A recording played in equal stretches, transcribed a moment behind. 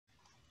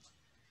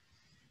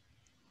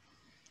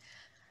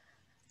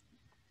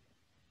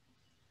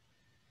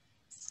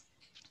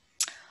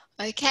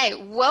Okay,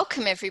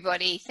 welcome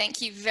everybody.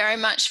 Thank you very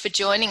much for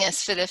joining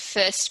us for the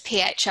first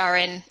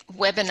PHRN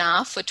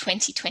webinar for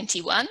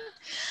 2021.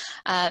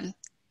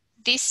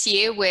 This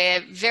year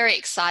we're very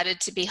excited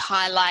to be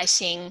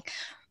highlighting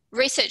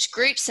research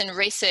groups and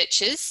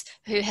researchers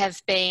who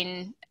have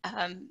been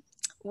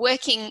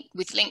working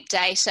with linked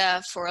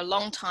data for a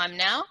long time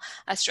now.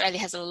 Australia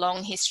has a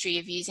long history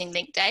of using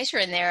linked data,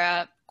 and there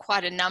are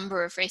quite a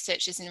number of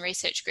researchers and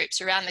research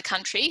groups around the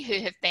country who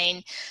have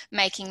been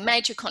making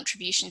major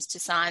contributions to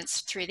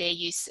science through their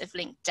use of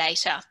linked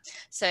data.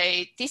 So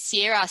this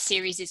year our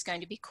series is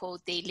going to be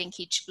called the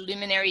Linkage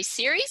Luminary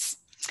Series.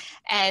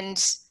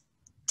 And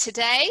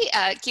today,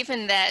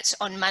 given that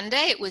on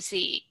Monday it was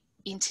the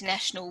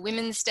International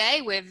Women's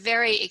Day, we're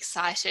very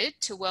excited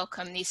to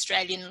welcome the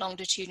Australian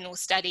Longitudinal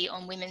Study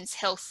on Women's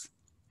Health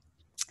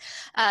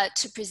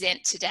to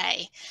present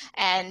today.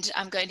 And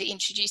I'm going to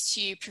introduce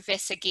to you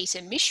Professor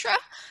Geeta Mishra,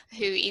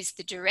 who is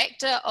the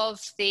director of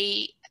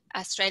the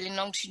Australian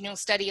Longitudinal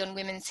Study on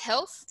Women's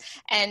Health,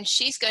 and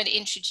she's going to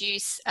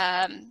introduce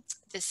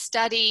the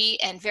study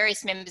and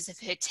various members of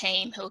her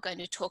team who are going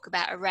to talk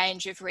about a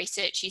range of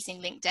research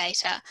using linked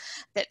data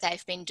that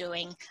they've been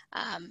doing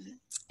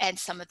and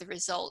some of the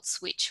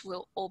results, which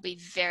we'll all be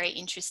very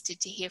interested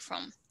to hear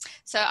from.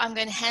 So I'm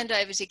going to hand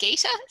over to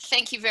Geeta.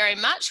 Thank you very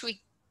much. We're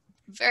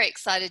very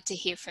excited to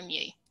hear from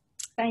you.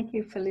 Thank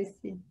you,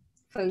 Felicity.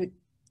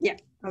 Yeah,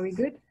 are we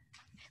good?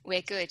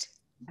 We're good.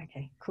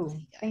 Okay, cool.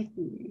 Thank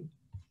you.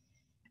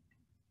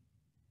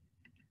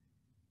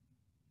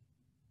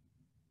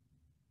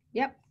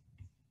 Yep.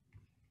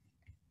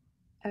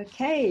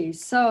 Okay,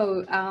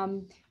 so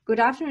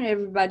good afternoon,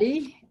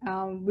 everybody.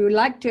 We would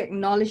like to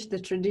acknowledge the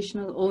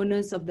traditional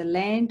owners of the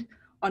land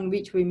on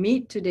which we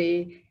meet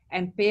today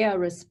and pay our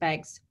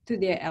respects to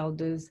their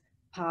elders,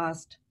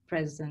 past,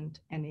 present,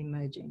 and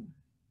emerging.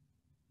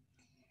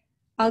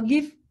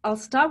 I'll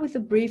start with a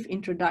brief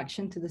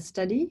introduction to the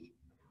study,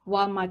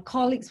 while my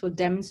colleagues will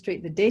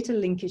demonstrate the data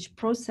linkage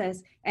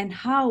process and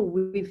how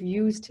we've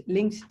used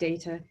linked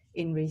data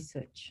in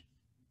research.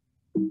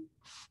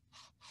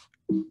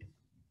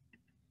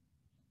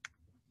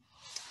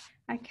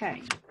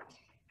 Okay,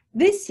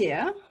 this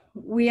year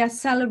we are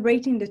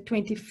celebrating the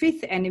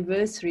 25th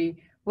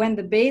anniversary when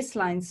the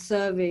baseline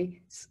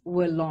surveys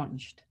were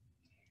launched.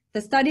 The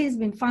study has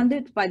been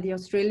funded by the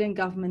Australian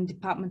Government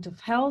Department of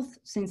Health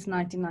since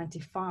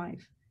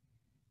 1995.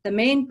 The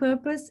main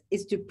purpose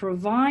is to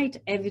provide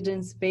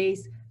evidence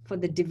base for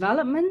the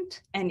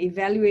development and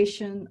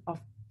evaluation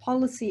of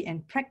policy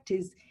and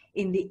practice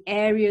in the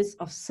areas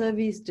of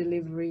service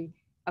delivery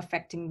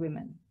affecting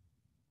women.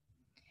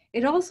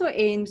 It also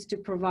aims to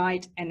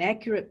provide an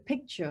accurate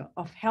picture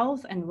of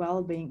health and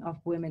well-being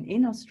of women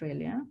in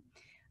Australia,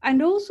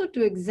 and also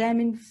to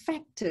examine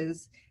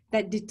factors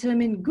that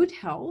determine good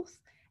health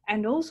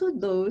and also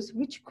those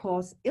which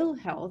cause ill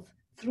health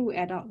through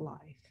adult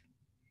life.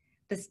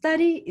 The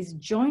study is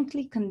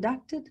jointly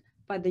conducted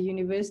by the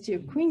University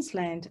of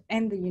Queensland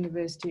and the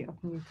University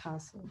of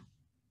Newcastle.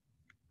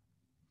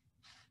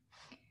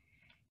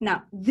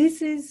 Now,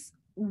 this is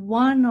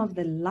one of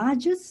the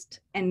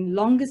largest and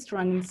longest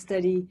running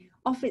study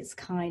of its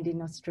kind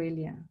in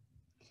Australia.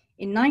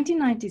 In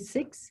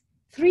 1996,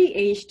 3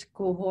 aged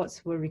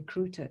cohorts were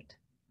recruited.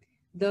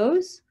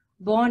 Those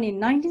born in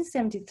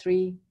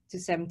 1973 to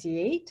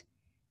 78,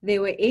 they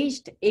were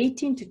aged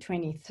 18 to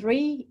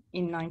 23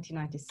 in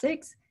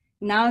 1996.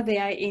 Now they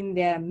are in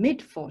their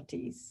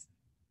mid-40s.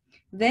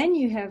 Then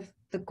you have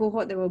the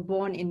cohort that were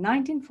born in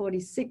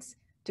 1946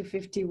 to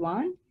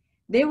 51.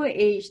 They were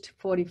aged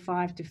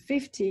 45 to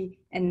 50,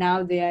 and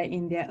now they are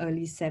in their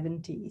early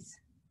 70s.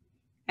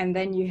 And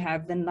then you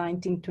have the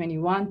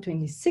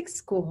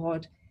 1921-26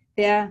 cohort.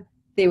 They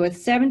were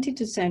 70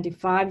 to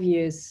 75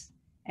 years,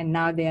 and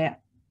now they are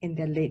in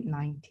their late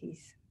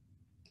 90s.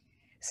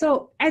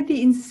 So at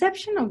the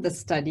inception of the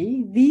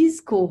study,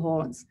 these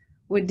cohorts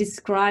were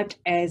described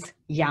as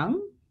young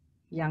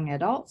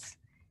adults,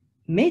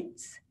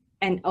 mids,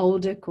 and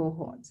older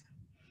cohorts.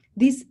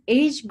 These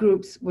age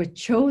groups were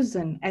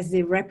chosen as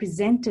they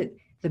represented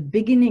the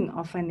beginning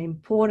of an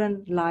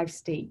important life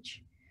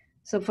stage.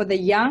 So for the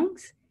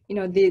youngs,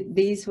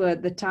 these were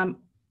the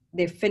time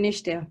they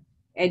finished their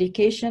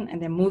education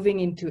and they're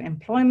moving into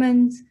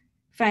employment,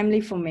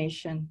 family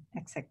formation,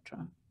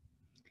 etc.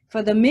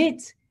 For the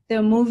mids,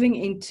 they're moving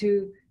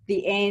into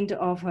the end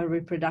of her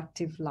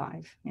reproductive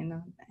life,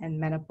 and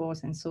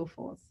menopause and so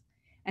forth.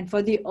 And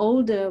for the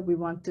older, we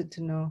wanted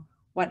to know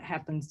what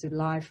happens to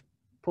life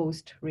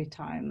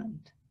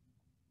post-retirement.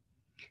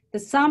 The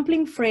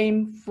sampling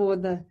frame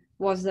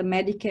was the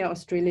Medicare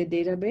Australia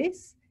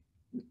database.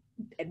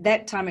 At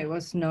that time, it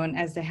was known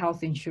as the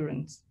Health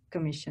Insurance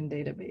Commission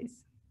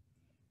database.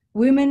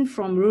 Women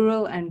from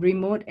rural and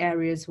remote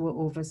areas were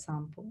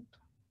oversampled.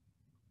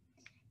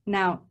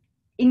 Now,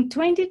 in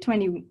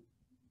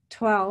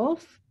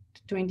 2012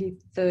 to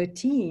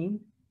 2013,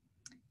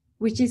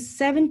 which is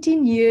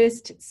 17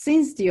 years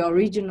since the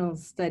original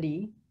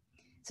study,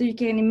 so you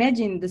can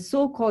imagine the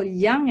so-called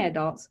young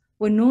adults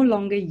were no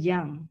longer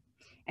young.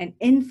 and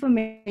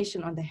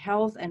information on the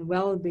health and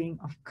well-being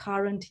of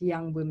current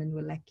young women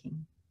were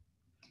lacking.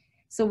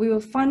 So we were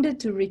funded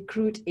to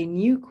recruit a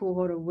new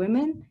cohort of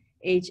women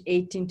aged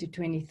 18 to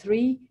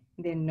 23,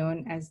 then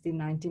known as the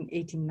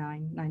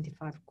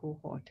 1989-95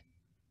 cohort.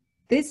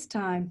 This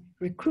time,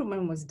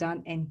 recruitment was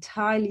done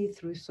entirely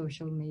through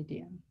social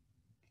media.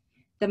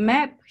 The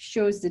map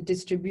shows the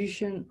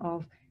distribution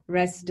of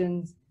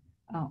residents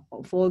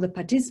of all the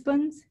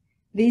participants.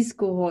 These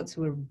cohorts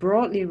were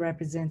broadly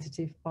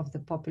representative of the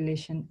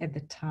population at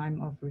the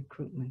time of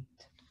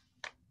recruitment.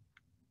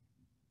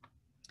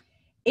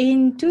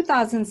 In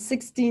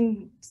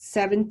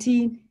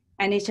 2016-17,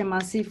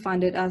 NHMRC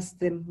funded us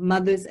the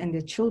Mothers and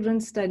Their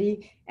Children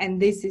study,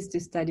 and this is to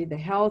study the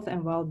health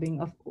and well-being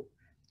of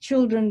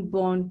children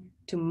born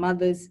to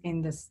mothers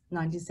in the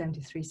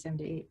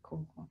 1973-78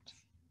 cohort.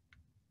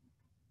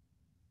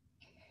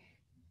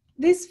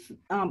 This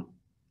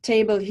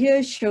table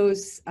here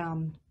shows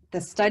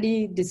the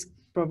study. This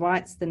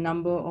provides the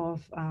number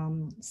of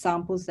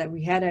samples that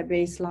we had at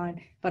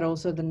baseline, but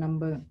also the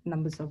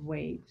numbers of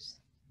waves.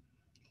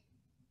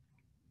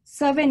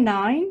 Survey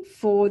 9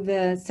 for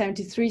the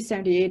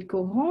 73-78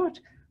 cohort,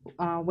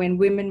 when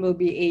women will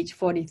be aged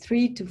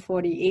 43 to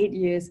 48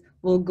 years,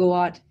 will go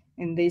out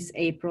in this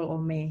April or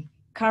May.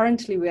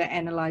 Currently, we are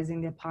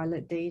analyzing their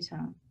pilot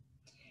data.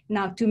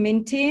 Now, to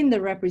maintain the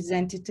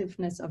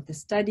representativeness of the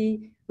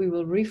study, we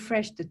will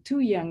refresh the two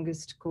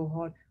youngest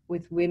cohort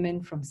with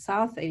women from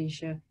South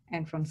Asia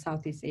and from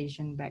Southeast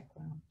Asian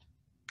background.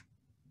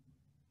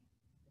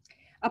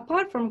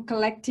 Apart from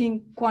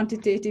collecting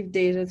quantitative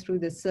data through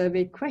the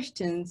survey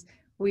questions,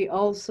 we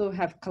also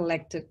have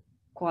collected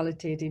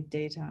qualitative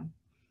data.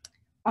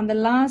 On the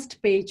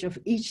last page of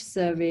each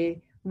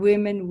survey,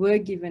 women were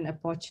given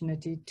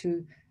opportunity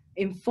to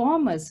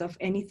inform us of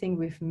anything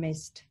we've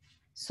missed.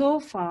 So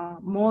far,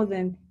 more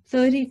than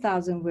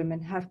 30,000 women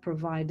have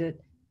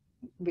provided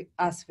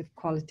us with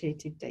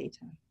qualitative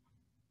data.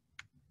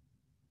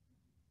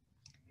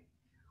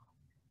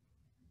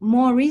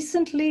 More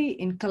recently,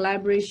 in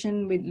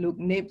collaboration with Luke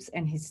Nibbs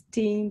and his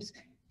teams,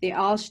 the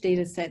ALSWH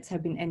data sets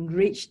have been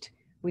enriched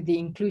with the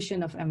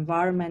inclusion of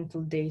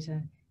environmental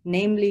data,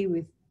 namely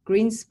with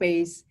green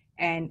space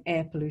and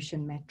air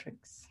pollution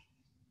metrics.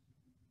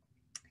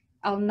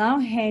 I'll now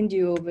hand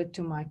you over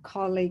to my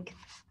colleague,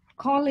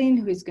 Colin,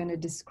 who is going to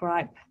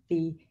describe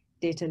the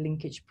data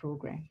linkage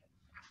program.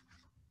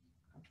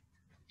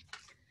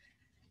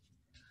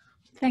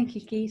 Thank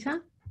you,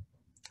 Geeta.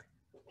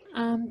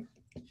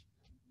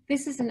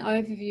 This is an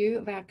overview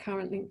of our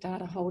current linked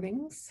data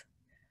holdings.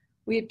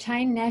 We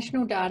obtain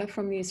national data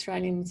from the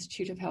Australian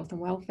Institute of Health and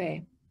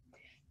Welfare.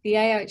 The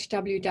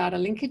ALSWH data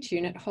linkage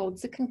unit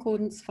holds the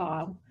concordance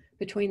file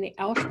between the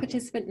ALSWH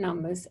participant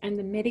numbers and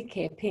the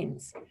Medicare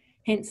PINs.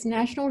 Hence,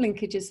 national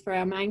linkages for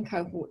our main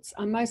cohorts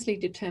are mostly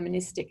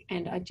deterministic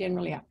and are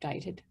generally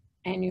updated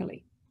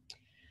annually.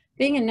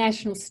 Being a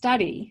national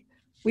study,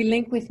 we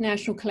link with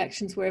national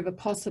collections wherever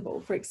possible,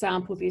 for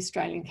example, the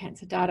Australian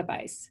Cancer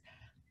Database.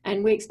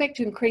 And we expect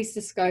to increase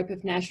the scope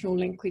of national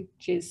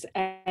linkages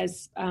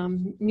as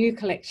new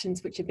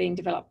collections which are being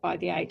developed by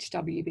the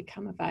AHW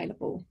become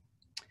available.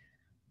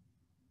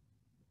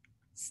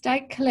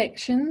 State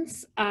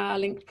collections are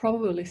linked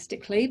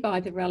probabilistically by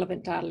the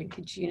relevant data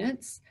linkage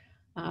units.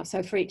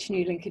 So for each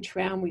new linkage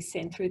round, we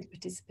send through the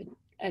participant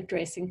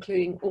address,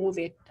 including all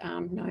their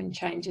known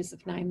changes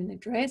of name and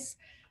address.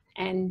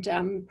 And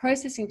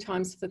processing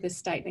times for the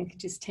state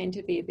linkages tend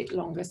to be a bit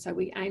longer, so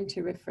we aim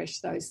to refresh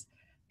those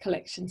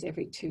collections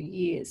every 2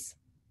 years.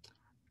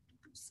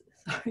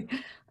 Sorry.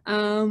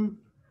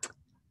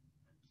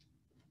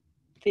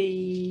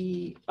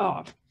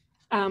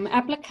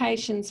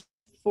 Applications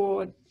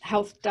for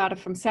health data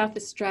from South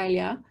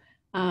Australia,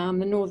 the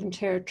Northern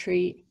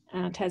Territory,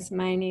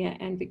 Tasmania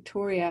and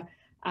Victoria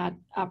are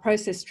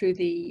processed through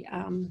the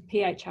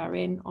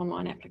PHRN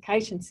online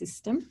application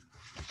system,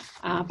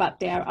 but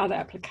there are other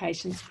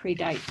applications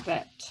predate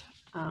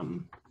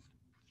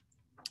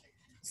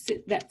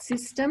that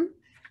system.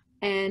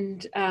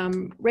 And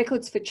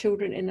records for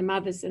children in the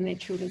Mothers and Their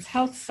Children's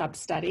Health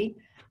sub-study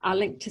are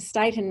linked to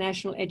state and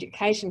national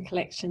education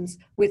collections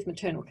with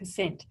maternal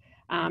consent.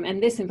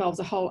 And this involves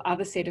a whole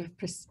other set of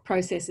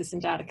processes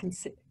and data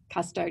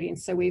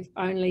custodians. So we've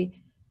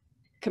only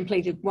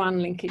completed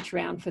one linkage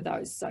round for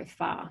those so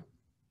far.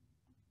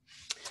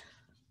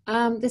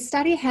 The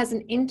study has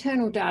an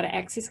internal data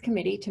access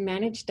committee to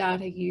manage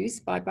data use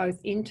by both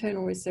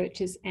internal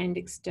researchers and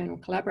external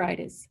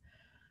collaborators.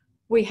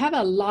 We have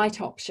a light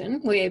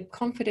option where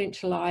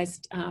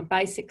confidentialised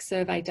basic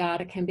survey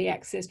data can be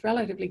accessed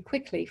relatively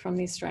quickly from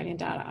the Australian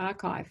Data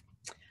Archive.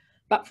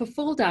 But for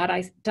full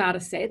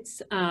data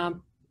sets,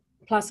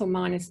 plus or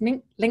minus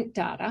linked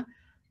data,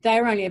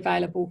 they're only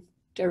available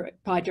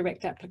by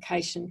direct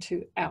application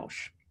to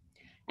ALSWH.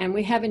 And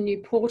we have a new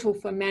portal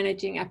for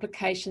managing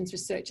applications,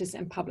 researchers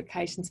and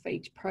publications for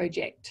each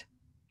project.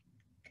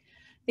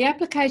 The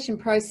application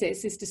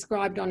process is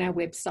described on our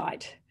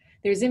website.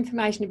 There is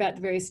information about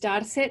the various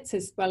data sets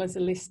as well as a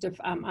list of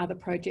other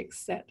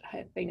projects that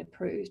have been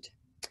approved.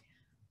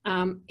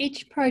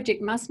 Each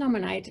project must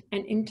nominate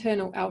an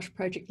internal ALSWH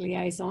project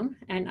liaison,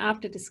 and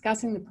after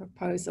discussing the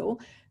proposal,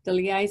 the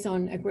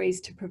liaison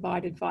agrees to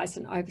provide advice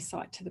and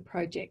oversight to the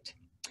project.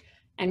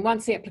 And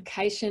once the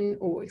application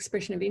or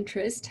expression of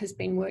interest has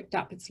been worked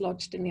up, it's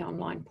lodged in the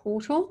online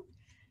portal.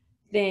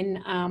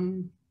 Then,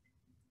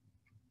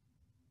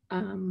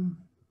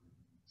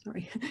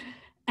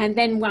 and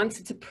then once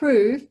it's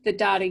approved, the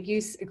data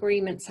use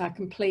agreements are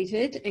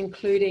completed,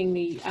 including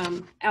the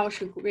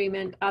ALSWH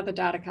agreement, other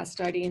data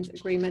custodians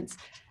agreements,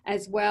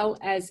 as well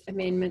as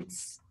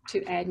amendments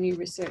to add new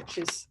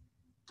researchers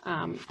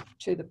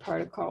to the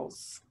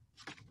protocols.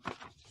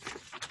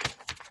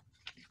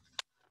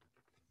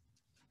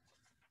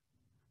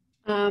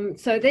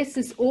 So this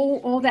is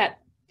all that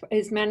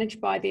is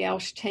managed by the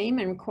ALSWH team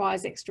and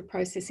requires extra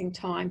processing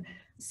time.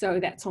 So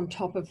that's on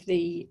top of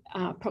the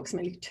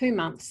approximately 2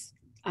 months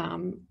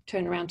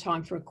turnaround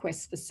time for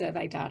requests for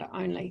survey data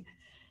only.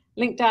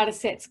 Linked data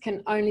sets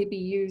can only be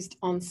used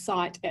on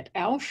site at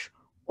ALSWH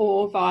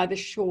or via the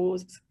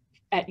shores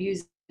at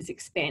users'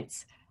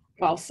 expense,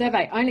 while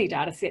survey only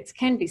data sets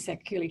can be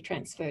securely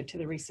transferred to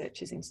the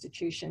researcher's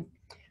institution.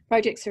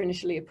 Projects are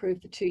initially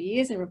approved for 2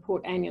 years and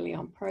report annually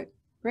on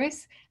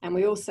progress, and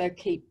we also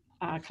keep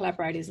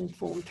collaborators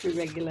informed through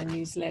regular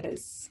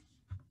newsletters.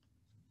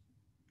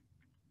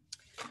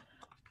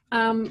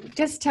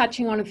 Just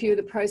touching on a few of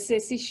the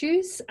process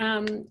issues,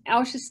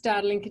 ALSWH's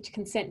data linkage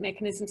consent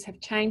mechanisms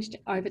have changed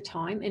over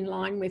time in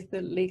line with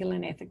the legal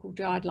and ethical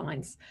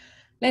guidelines.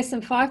 Less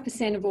than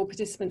 5% of all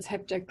participants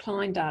have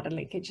declined data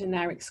linkage and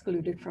they're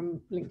excluded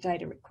from linked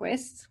data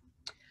requests.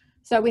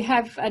 So we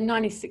have a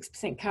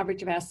 96%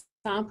 coverage of our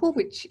sample,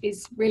 which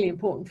is really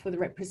important for the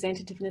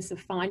representativeness of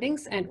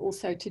findings and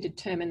also to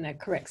determine the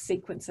correct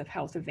sequence of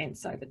health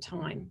events over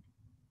time.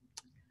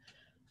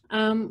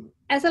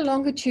 As a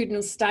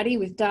longitudinal study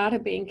with data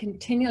being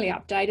continually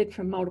updated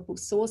from multiple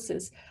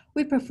sources,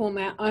 we perform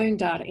our own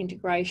data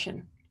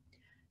integration.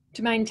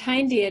 To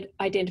maintain the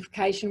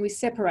identification, we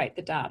separate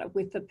the data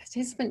with the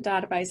participant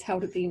database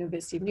held at the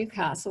University of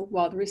Newcastle,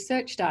 while the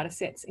research data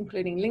sets,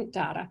 including linked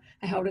data,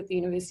 are held at the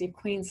University of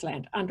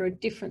Queensland under a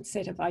different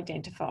set of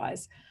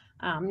identifiers.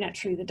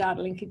 Naturally, the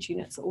data linkage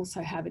units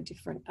also have a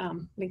different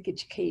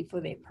linkage key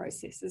for their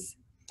processes.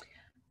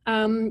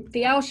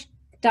 The ALSWH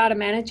data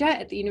manager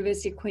at the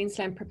University of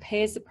Queensland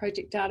prepares the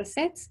project data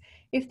sets.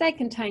 If they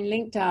contain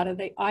linked data,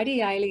 the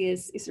ID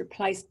alias is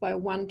replaced by a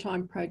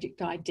one-time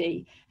project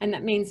ID. And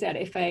that means that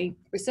if a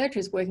researcher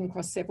is working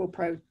across several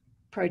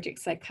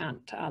projects, they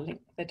can't link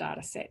the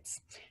data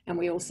sets. And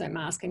we also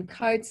mask and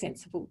code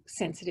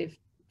sensitive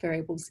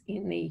variables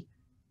in the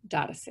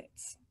data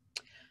sets.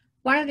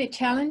 One of the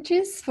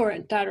challenges for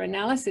data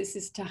analysis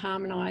is to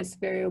harmonise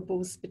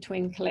variables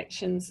between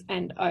collections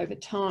and over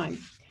time.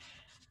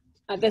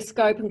 The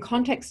scope and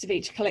context of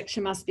each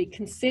collection must be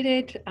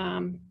considered.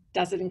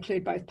 Does it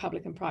include both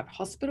public and private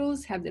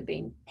hospitals? Have there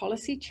been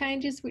policy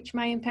changes which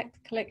may impact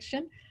the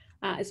collection,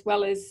 as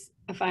well as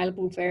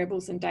available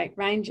variables and date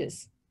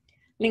ranges?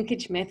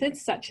 Linkage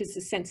methods, such as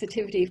the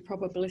sensitivity of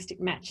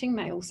probabilistic matching,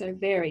 may also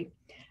vary.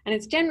 And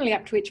it's generally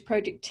up to each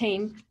project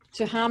team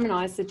to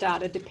harmonise the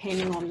data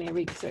depending on their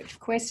research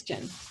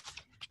question.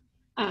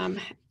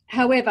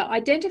 However,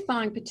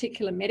 identifying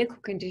particular medical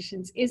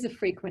conditions is a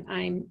frequent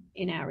aim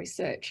in our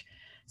research.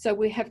 So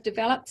we have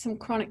developed some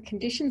chronic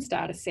conditions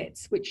data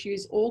sets which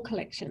use all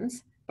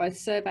collections, both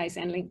surveys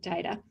and linked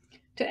data,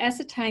 to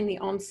ascertain the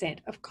onset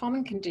of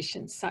common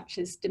conditions such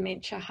as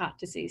dementia, heart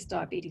disease,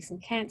 diabetes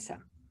and cancer.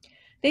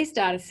 These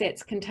data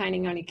sets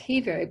containing only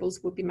key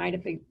variables will be made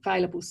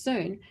available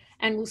soon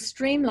and will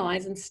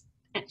streamline and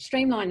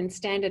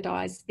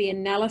standardise the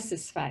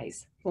analysis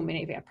phase for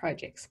many of our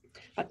projects,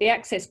 but the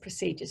access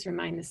procedures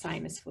remain the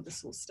same as for the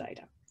source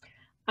data.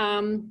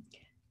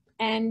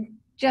 And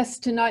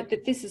just to note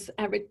that this is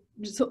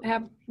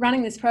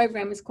running this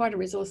program is quite a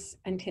resource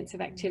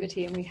intensive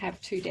activity, and we have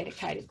 2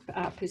 dedicated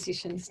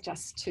positions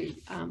just to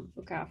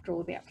look after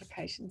all the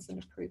applications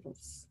and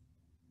approvals.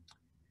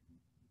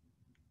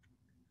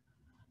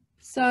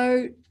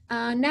 So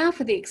now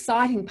for the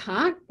exciting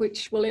part,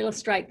 which will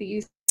illustrate the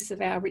use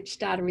of our rich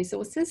data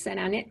resources, and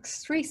our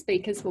next 3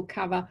 speakers will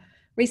cover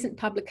recent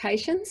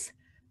publications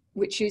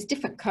which use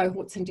different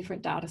cohorts and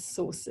different data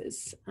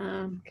sources.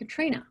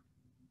 Katrina.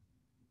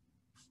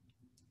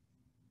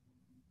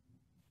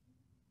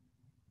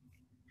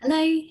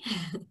 Hello.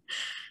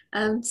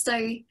 So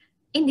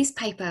in this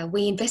paper,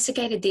 we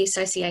investigated the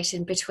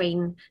association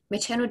between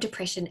maternal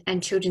depression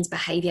and children's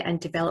behaviour and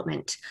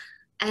development.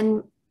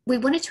 And we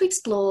wanted to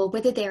explore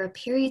whether there are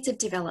periods of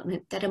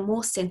development that are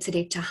more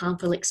sensitive to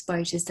harmful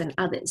exposures than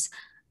others.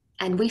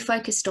 And we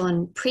focused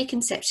on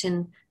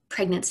preconception,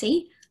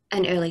 pregnancy,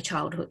 and early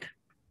childhood.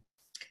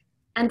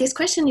 And this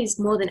question is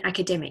more than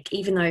academic,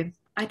 even though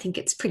I think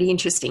it's pretty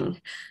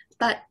interesting,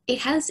 but it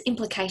has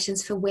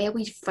implications for where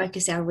we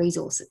focus our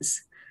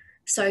resources.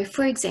 So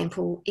for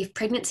example, if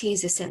pregnancy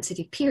is a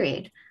sensitive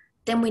period,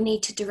 then we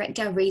need to direct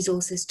our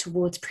resources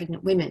towards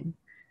pregnant women.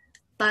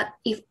 But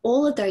if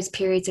all of those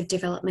periods of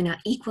development are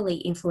equally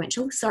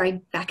influential,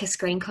 sorry, back a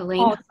screen,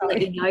 Colleen, Oh, I'll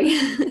let you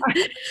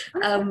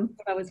know.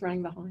 I was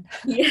running behind.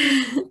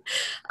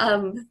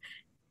 Yeah.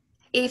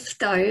 If,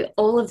 though,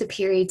 all of the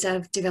periods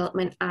of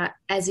development are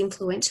as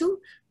influential,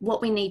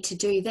 what we need to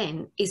do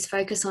then is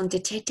focus on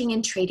detecting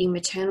and treating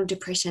maternal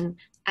depression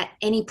at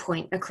any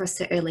point across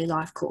the early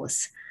life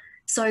course.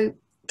 So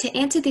to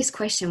answer this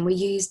question, we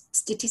used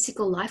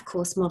statistical life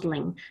course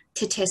modelling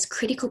to test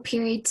critical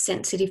period,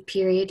 sensitive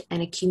period,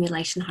 and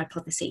accumulation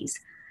hypotheses.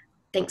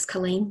 Thanks,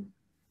 Colleen.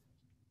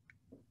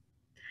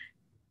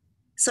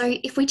 So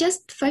if we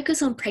just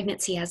focus on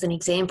pregnancy as an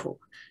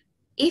example,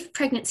 if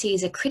pregnancy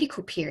is a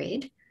critical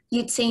period,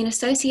 you'd see an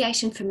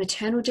association for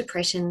maternal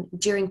depression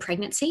during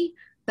pregnancy,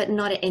 but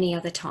not at any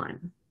other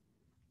time.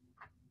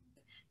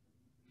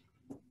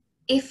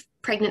 If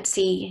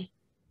pregnancy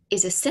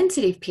is a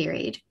sensitive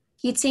period,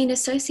 you'd see an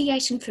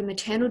association for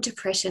maternal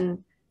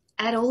depression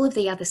at all of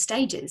the other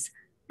stages,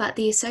 but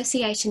the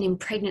association in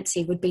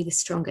pregnancy would be the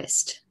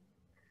strongest.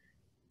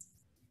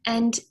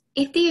 And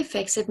if the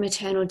effects of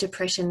maternal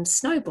depression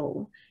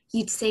snowball,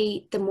 you'd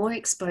see the more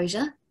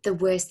exposure, the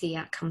worse the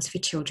outcomes for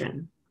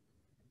children.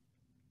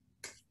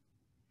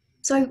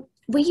 So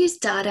we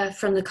used data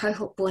from the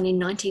cohort born in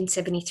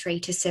 1973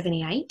 to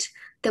 78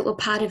 that were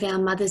part of our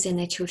Mothers and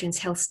Their Children's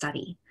Health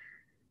study.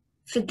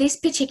 For this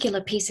particular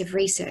piece of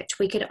research,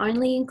 we could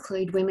only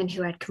include women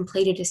who had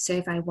completed a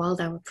survey while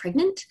they were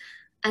pregnant,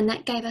 and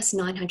that gave us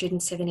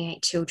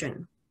 978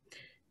 children.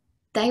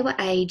 They were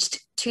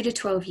aged 2 to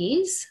 12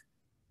 years,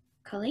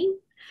 Colleen,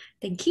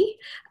 thank you,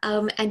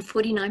 and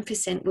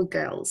 49% were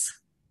girls.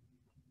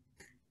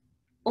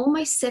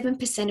 Almost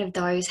 7% of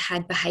those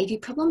had behaviour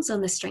problems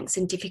on the Strengths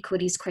and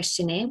Difficulties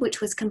questionnaire,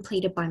 which was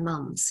completed by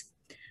mums.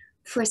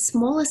 For a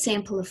smaller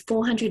sample of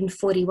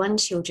 441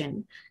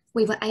 children,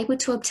 we were able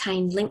to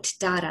obtain linked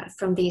data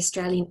from the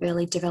Australian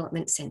Early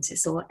Development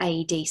Census, or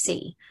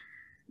AEDC.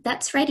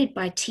 That's rated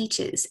by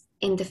teachers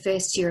in the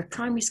first year of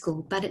primary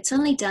school, but it's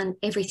only done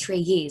every 3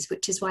 years,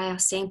 which is why our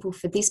sample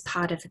for this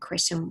part of the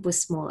question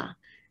was smaller.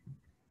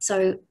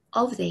 So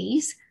of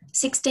these,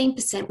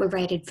 16% were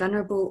rated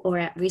vulnerable or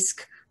at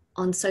risk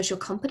on social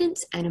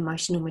competence and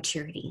emotional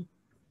maturity.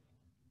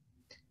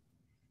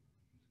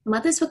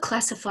 Mothers were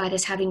classified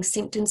as having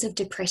symptoms of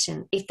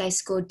depression if they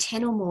scored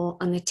 10 or more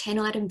on the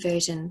 10-item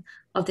version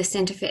of the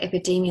Centre for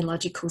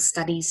Epidemiological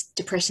Studies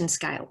depression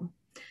scale.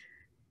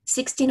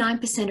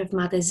 69% of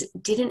mothers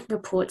didn't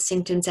report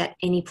symptoms at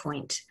any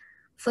point.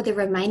 For the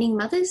remaining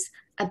mothers,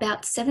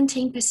 about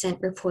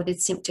 17% reported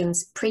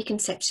symptoms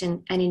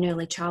preconception and in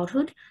early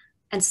childhood,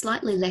 and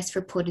slightly less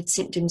reported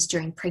symptoms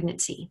during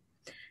pregnancy.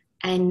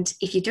 And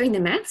if you're doing the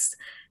maths,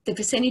 the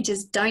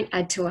percentages don't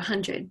add to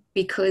 100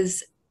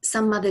 because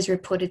some mothers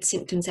reported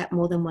symptoms at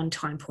more than one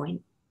time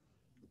point.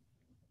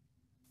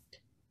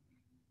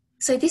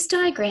 So this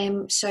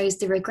diagram shows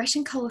the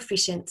regression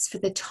coefficients for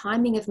the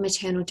timing of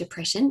maternal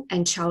depression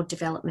and child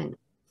development.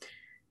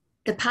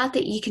 The part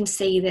that you can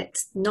see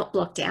that's not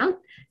blocked out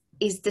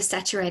is the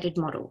saturated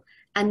model,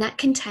 and that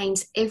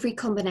contains every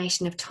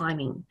combination of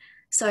timing.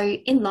 So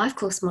in life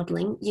course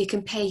modelling, you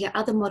compare your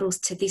other models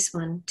to this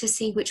one to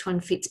see which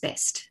one fits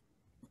best.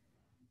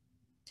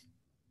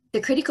 The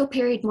critical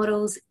period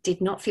models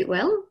did not fit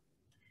well,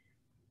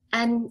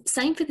 and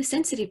same for the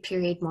sensitive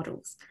period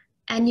models.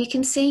 And you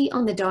can see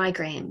on the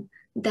diagram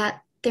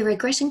that the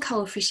regression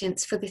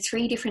coefficients for the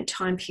 3 different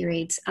time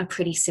periods are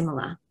pretty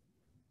similar.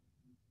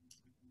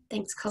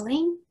 Thanks,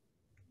 Colleen.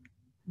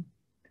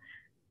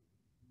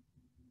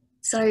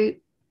 So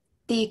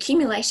the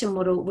accumulation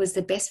model was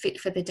the best fit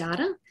for the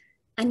data,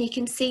 and you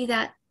can see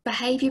that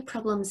behaviour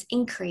problems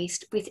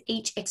increased with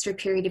each extra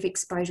period of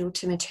exposure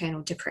to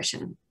maternal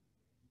depression.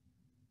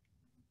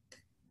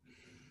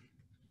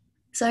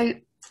 So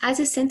as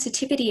a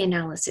sensitivity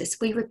analysis,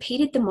 we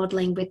repeated the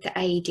modelling with the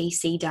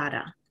AEDC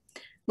data.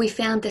 We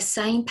found the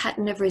same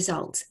pattern of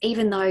results,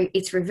 even though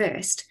it's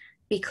reversed,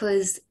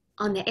 because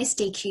on the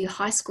SDQ,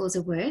 high scores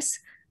are worse,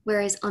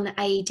 whereas on the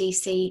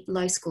AEDC,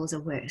 low scores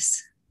are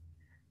worse.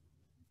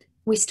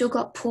 We still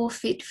got poor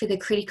fit for the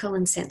critical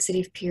and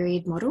sensitive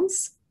period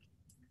models,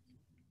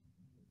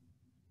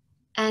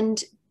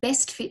 and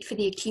best fit for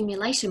the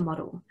accumulation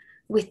model,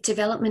 with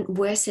development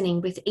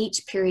worsening with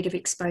each period of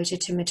exposure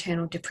to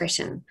maternal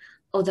depression,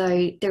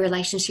 although the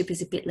relationship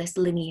is a bit less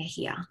linear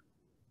here.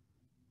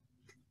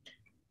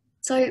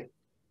 So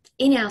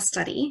in our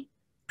study,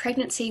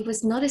 pregnancy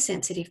was not a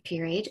sensitive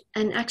period,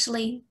 and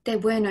actually there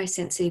were no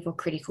sensitive or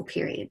critical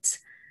periods.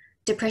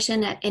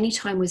 Depression at any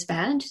time was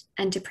bad,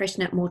 and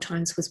depression at more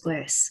times was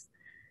worse.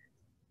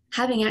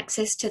 Having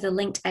access to the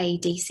linked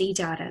AEDC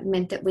data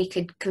meant that we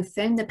could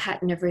confirm the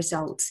pattern of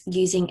results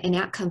using an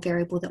outcome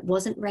variable that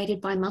wasn't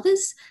rated by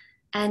mothers,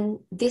 and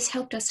this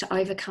helped us to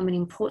overcome an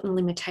important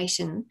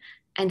limitation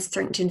and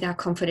strengthened our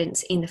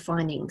confidence in the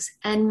findings.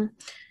 And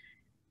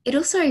it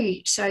also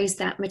shows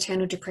that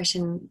maternal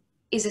depression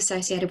is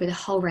associated with a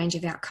whole range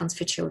of outcomes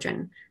for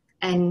children,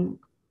 and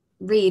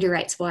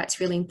reiterates why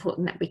it's really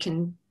important that we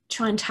can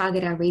try and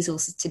target our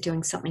resources to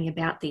doing something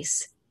about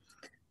this.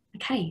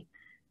 Okay,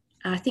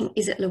 I think,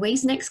 is it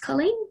Louise next,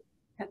 Colleen?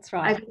 That's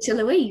right. Over to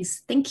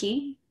Louise. Thank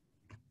you.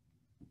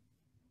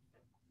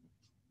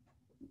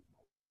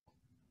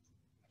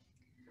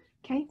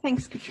 Okay,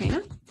 thanks,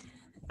 Katrina.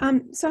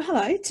 So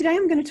hello, today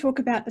I'm going to talk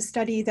about a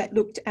study that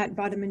looked at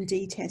vitamin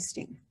D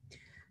testing.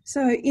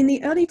 So in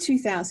the early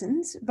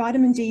 2000s,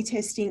 vitamin D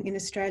testing in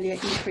Australia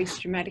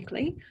increased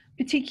dramatically,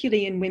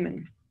 particularly in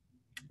women.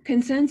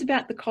 Concerns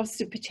about the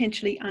costs of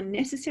potentially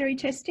unnecessary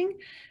testing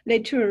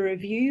led to a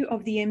review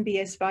of the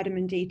MBS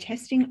vitamin D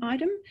testing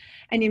item,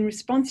 and in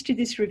response to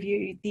this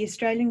review, the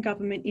Australian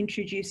government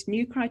introduced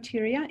new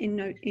criteria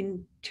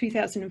in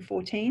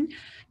 2014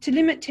 to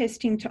limit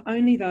testing to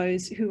only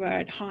those who are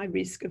at high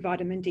risk of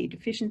vitamin D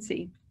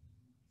deficiency.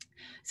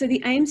 So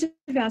the aims of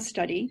our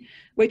study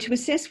were to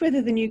assess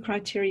whether the new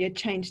criteria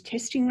changed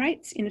testing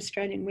rates in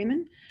Australian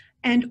women,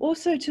 and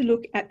also to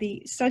look at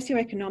the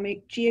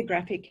socioeconomic,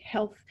 geographic,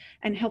 health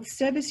and health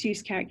service use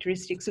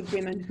characteristics of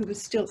women who were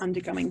still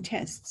undergoing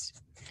tests.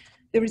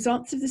 The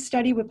results of the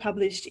study were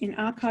published in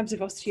Archives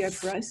of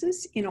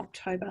Osteoporosis in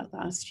October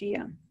last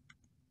year.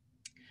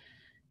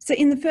 So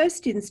in the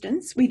first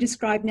instance, we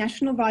described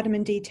national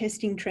vitamin D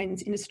testing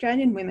trends in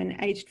Australian women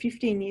aged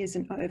 15 years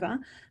and over,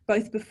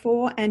 both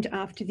before and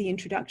after the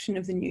introduction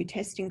of the new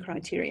testing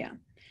criteria.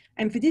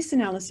 And for this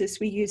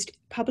analysis, we used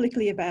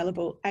publicly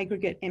available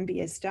aggregate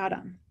MBS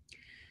data.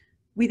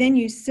 We then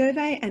used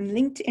survey and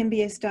linked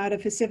MBS data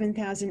for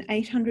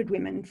 7,800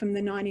 women from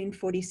the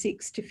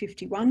 1946 to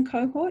 51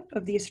 cohort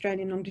of the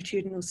Australian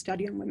Longitudinal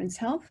Study on Women's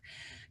Health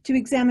to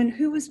examine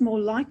who was more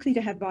likely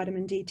to have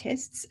vitamin D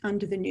tests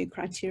under the new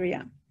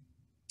criteria.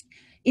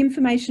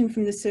 Information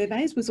from the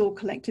surveys was all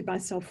collected by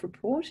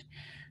self-report.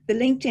 The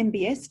linked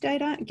MBS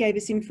data gave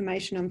us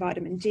information on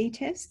vitamin D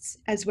tests,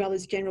 as well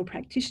as general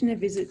practitioner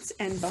visits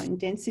and bone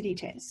density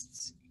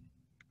tests.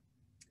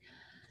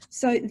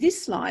 So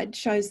this slide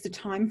shows the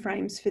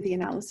timeframes for the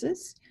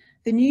analysis.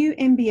 The new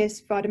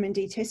MBS vitamin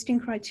D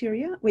testing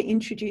criteria were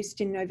introduced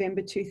in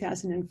November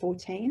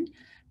 2014,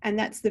 and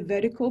that's the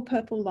vertical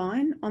purple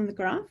line on the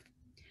graph.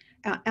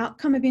 Our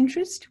outcome of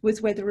interest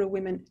was whether a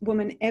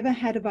woman ever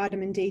had a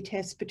vitamin D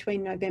test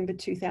between November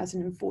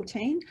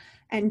 2014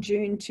 and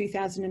June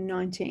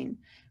 2019,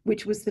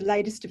 which was the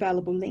latest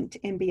available linked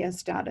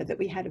MBS data that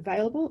we had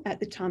available at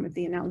the time of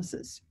the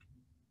analysis.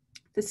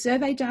 The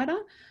survey data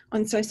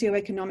on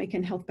socioeconomic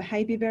and health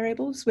behaviour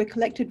variables were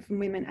collected from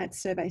women at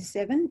Survey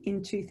 7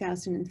 in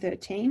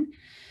 2013,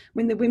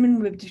 when the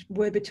women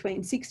were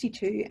between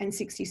 62 and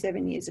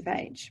 67 years of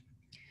age.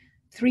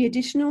 3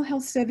 additional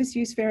health service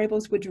use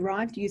variables were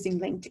derived using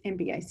linked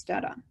MBS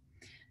data.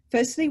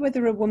 Firstly,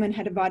 whether a woman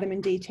had a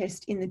vitamin D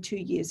test in the 2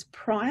 years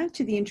prior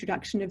to the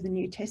introduction of the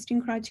new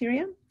testing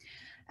criteria,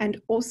 and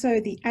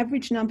also the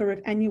average number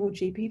of annual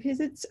GP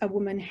visits a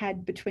woman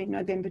had between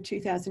November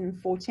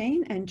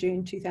 2014 and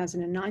June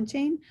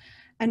 2019,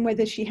 and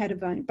whether she had a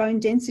bone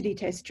density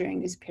test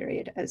during this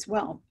period as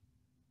well.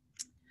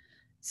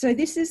 So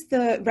this is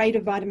the rate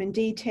of vitamin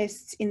D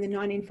tests in the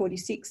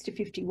 1946 to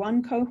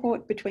 51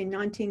 cohort between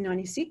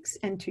 1996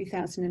 and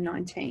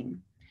 2019.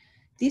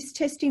 This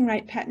testing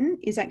rate pattern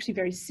is actually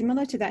very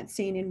similar to that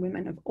seen in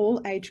women of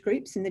all age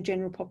groups in the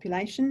general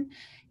population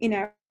in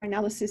our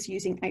analysis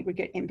using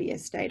aggregate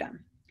MBS data.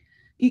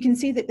 You can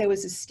see that there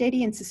was a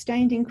steady and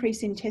sustained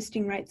increase in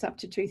testing rates up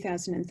to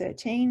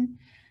 2013.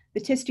 The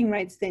testing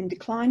rates then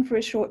declined for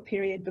a short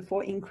period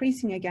before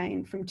increasing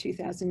again from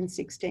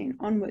 2016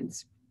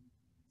 onwards.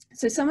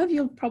 So some of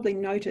you have probably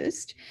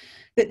noticed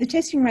that the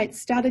testing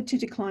rates started to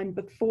decline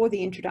before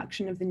the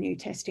introduction of the new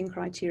testing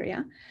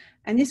criteria,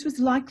 and this was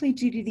likely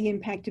due to the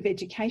impact of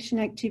education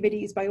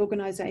activities by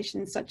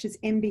organisations such as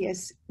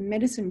MBS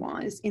Medicine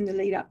Wise in the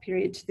lead-up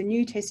period to the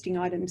new testing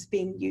items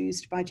being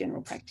used by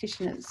general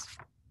practitioners.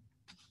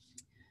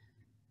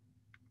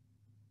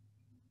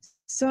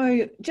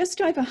 So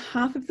just over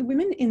half of the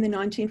women in the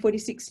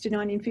 1946 to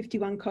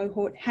 1951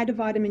 cohort had a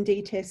vitamin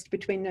D test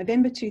between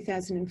November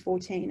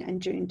 2014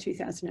 and June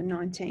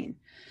 2019.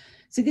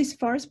 So this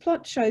forest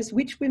plot shows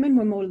which women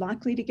were more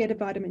likely to get a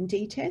vitamin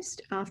D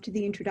test after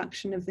the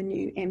introduction of the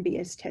new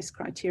MBS test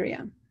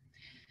criteria.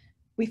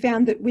 We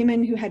found that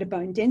women who had a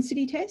bone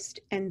density test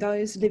and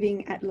those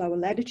living at lower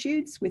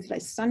latitudes with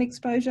less sun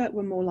exposure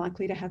were more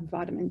likely to have a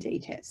vitamin D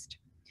test.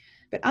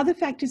 But other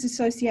factors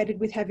associated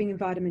with having a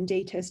vitamin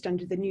D test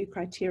under the new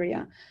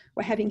criteria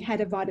were having had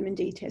a vitamin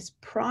D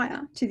test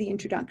prior to the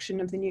introduction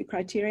of the new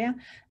criteria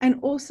and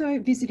also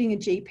visiting a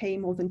GP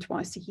more than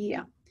twice a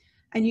year.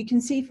 And you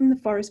can see from the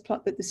forest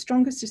plot that the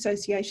strongest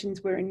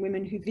associations were in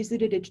women who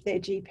visited their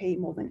GP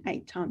more than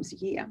 8 times a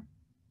year.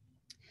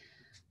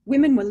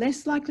 Women were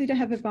less likely to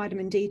have a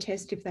vitamin D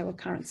test if they were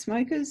current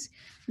smokers,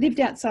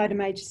 lived outside a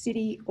major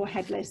city, or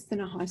had less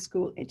than a high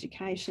school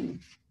education.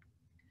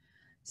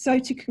 So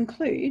to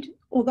conclude,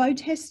 although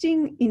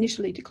testing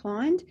initially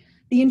declined,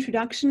 the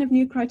introduction of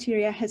new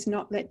criteria has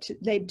not led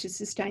to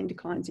sustained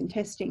declines in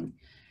testing.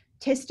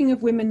 Testing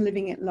of women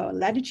living at lower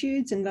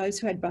latitudes and those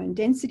who had bone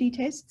density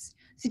tests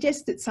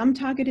suggests that some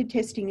targeted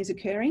testing is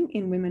occurring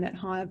in women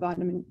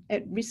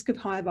at risk of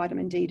higher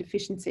vitamin D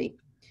deficiency.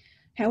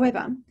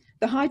 However,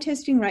 The high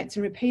testing rates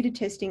and repeated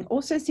testing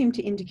also seem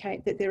to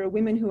indicate that there are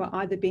women who are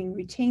either being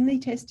routinely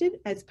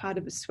tested as part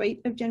of a suite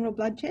of general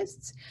blood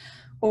tests,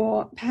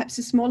 or perhaps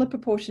a smaller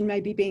proportion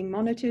may be being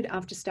monitored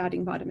after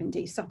starting vitamin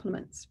D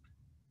supplements.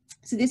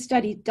 So this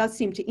study does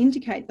seem to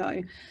indicate,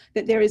 though,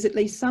 that there is at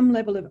least some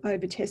level of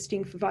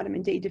over-testing for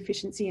vitamin D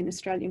deficiency in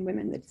Australian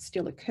women that's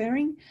still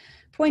occurring,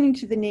 pointing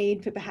to the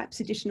need for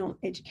perhaps additional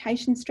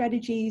education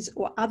strategies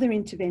or other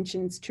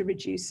interventions to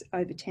reduce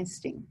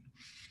over-testing.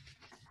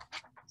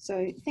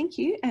 So thank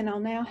you, and I'll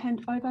now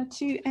hand over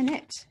to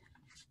Annette.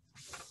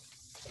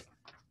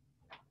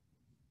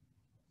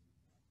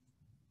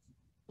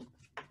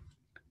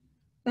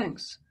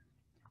 Thanks.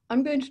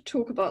 I'm going to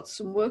talk about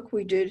some work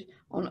we did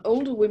on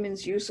older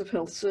women's use of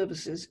health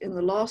services in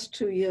the last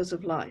 2 years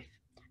of life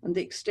and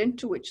the extent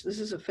to which this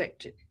is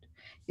affected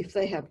if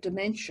they have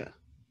dementia.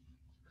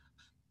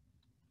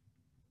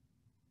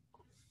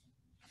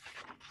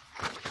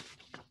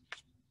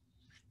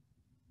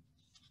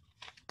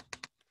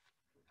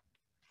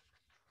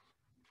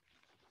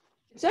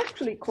 It's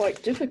actually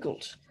quite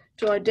difficult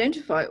to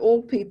identify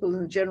all people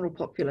in the general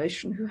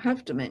population who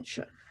have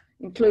dementia,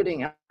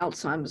 including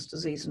Alzheimer's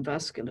disease and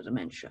vascular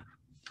dementia.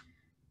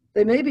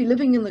 They may be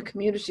living in the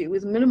community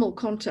with minimal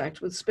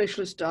contact with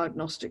specialist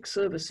diagnostic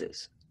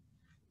services.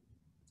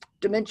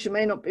 Dementia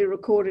may not be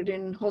recorded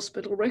in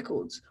hospital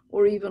records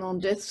or even on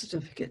death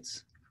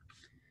certificates.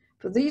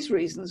 For these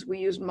reasons, we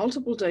used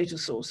multiple data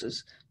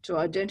sources to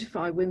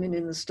identify women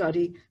in the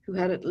study who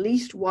had at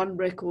least one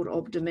record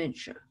of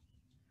dementia.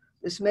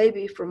 This may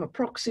be from a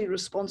proxy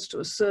response to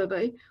a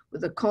survey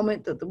with a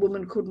comment that the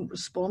woman couldn't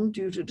respond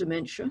due to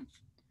dementia,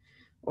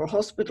 or a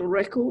hospital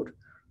record,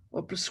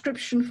 or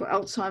prescription for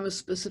Alzheimer's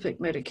specific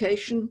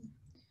medication,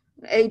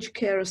 an aged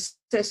care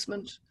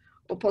assessment,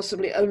 or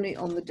possibly only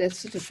on the death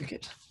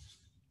certificate.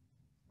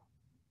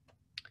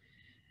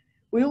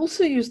 We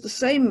also used the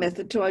same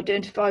method to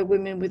identify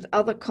women with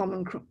other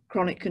common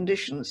chronic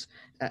conditions,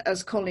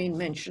 as Colleen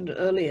mentioned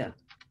earlier.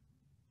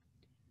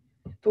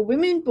 For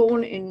women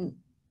born in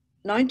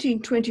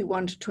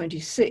 1921 to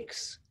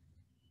 26,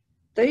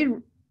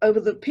 over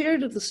the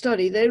period of the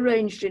study, they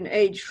ranged in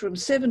age from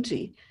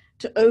 70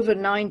 to over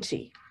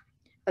 90.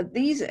 At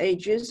these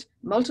ages,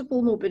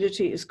 multiple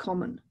morbidity is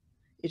common.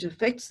 It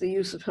affects the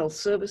use of health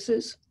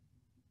services,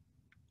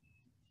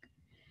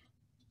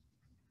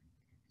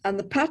 and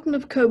the pattern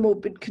of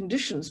comorbid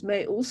conditions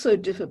may also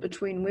differ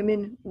between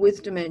women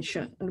with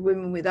dementia and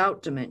women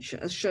without dementia,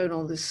 as shown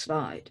on this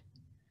slide.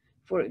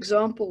 For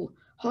example,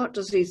 heart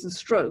disease and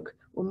stroke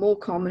were more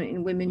common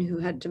in women who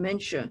had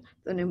dementia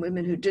than in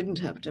women who didn't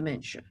have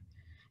dementia.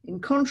 In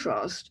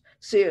contrast,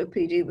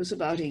 COPD was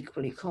about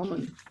equally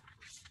common.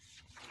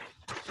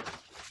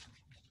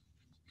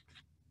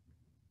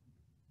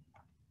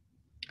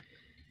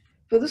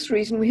 For this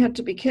reason, we had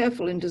to be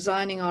careful in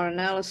designing our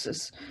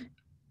analysis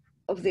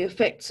of the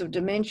effects of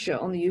dementia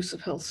on the use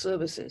of health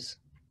services.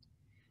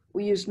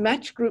 We used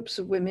matched groups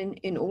of women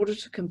in order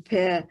to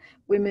compare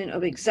women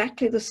of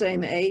exactly the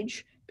same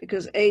age,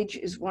 because age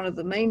is one of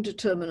the main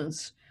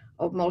determinants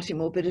of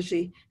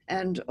multimorbidity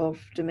and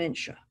of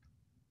dementia.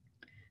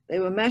 They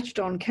were matched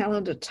on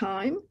calendar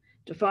time,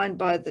 defined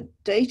by the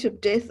date of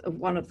death of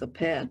one of the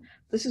pair.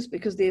 This is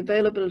because the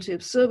availability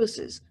of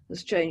services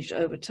has changed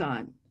over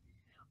time.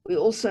 We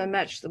also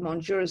matched them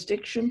on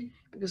jurisdiction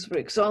because, for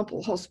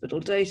example, hospital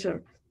data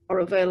are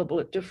available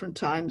at different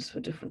times for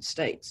different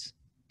states.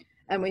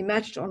 And we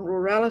matched on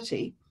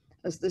rurality,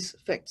 as this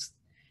affects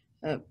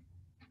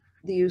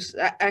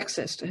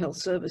access to health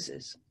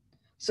services.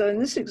 So in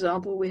this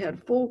example, we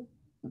had 4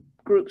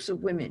 groups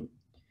of women.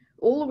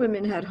 All the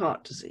women had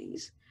heart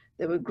disease.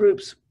 There were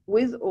groups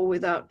with or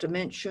without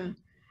dementia,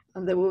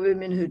 and there were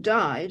women who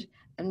died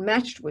and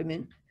matched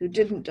women who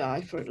didn't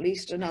die for at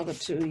least another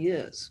 2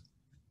 years.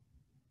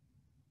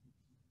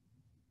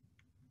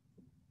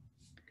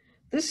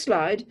 This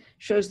slide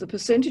shows the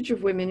percentage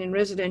of women in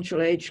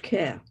residential aged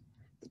care.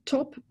 The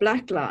top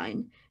black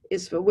line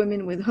is for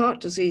women with heart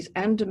disease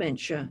and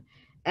dementia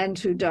and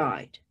who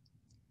died.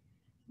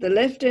 The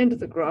left end of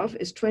the graph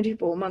is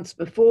 24 months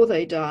before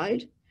they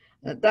died.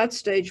 At that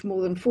stage,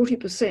 more than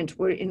 40%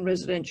 were in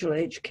residential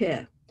aged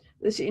care.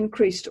 This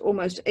increased to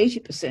almost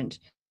 80%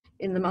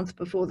 in the month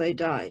before they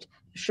died,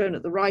 shown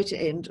at the right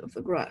end of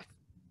the graph.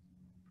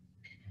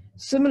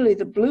 Similarly,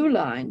 the blue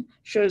line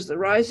shows the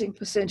rising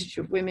percentage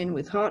of women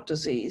with heart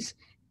disease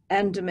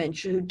and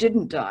dementia who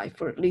didn't die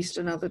for at least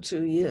another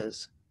 2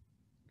 years.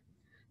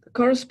 The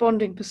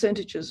corresponding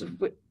percentages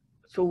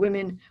for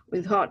women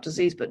with heart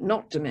disease but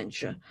not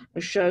dementia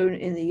are shown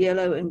in the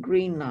yellow and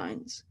green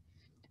lines.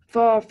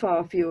 Far,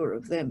 far fewer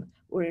of them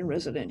were in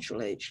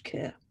residential aged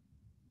care.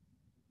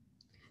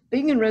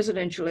 Being in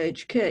residential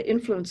aged care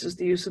influences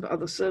the use of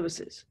other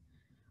services.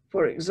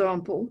 For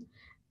example,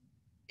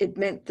 it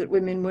meant that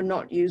women were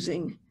not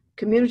using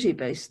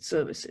community-based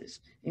services,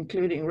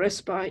 including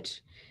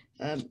respite,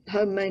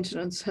 home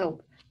maintenance,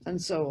 help,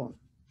 and so on.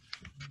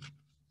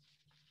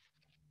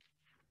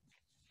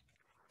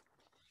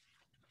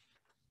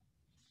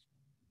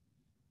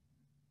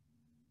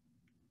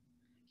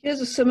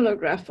 Here's a similar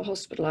graph for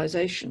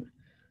hospitalization.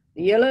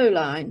 The yellow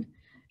line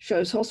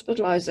shows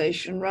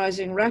hospitalization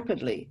rising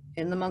rapidly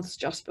in the months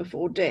just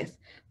before death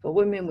for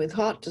women with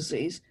heart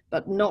disease,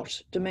 but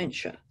not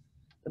dementia.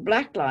 The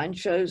black line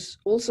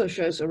also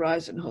shows a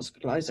rise in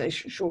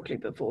hospitalization shortly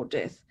before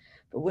death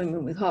for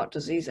women with heart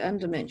disease and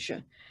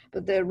dementia,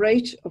 but their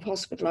rate of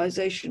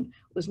hospitalization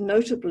was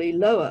notably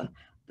lower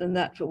than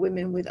that for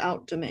women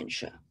without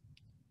dementia.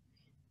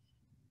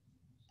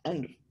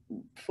 And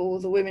for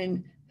the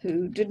women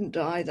who didn't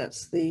die,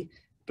 that's the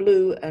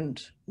blue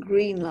and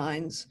green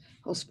lines,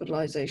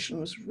 hospitalization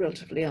was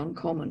relatively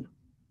uncommon.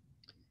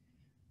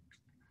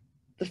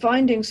 The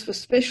findings for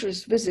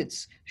specialist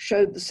visits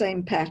showed the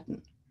same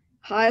pattern,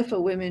 higher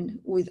for women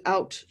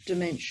without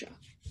dementia.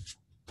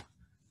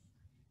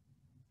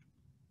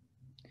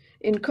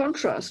 In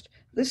contrast,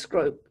 this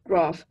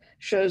graph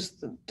shows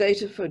the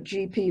data for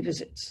GP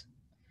visits.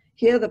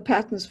 Here, the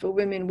patterns for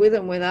women with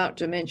and without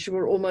dementia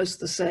were almost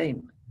the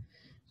same,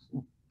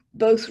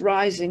 both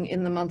rising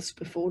in the months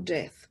before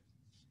death.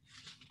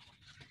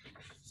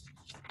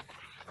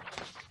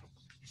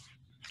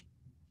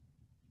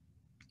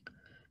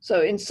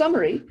 So in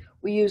summary,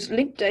 we use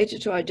linked data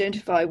to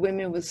identify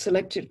women with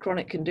selected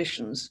chronic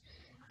conditions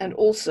and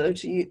also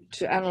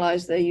to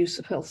analyze their use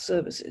of health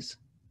services.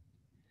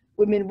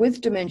 Women with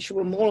dementia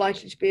were more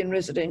likely to be in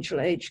residential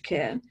aged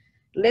care,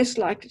 less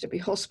likely to be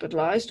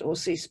hospitalized or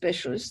see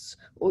specialists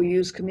or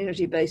use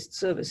community-based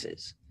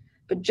services,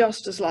 but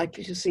just as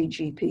likely to see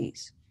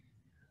GPs.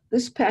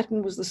 This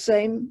pattern was the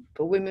same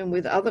for women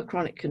with other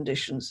chronic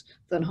conditions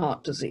than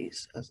heart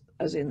disease,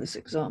 as in this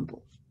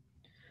example.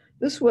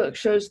 This work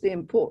shows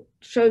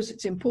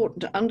it's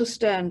important to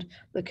understand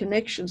the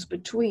connections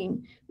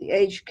between the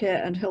aged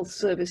care and health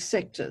service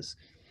sectors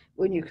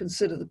when you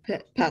consider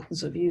the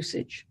patterns of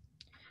usage.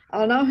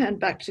 I'll now hand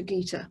back to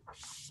Geeta.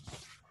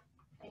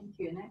 Thank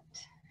you,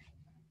 Annette.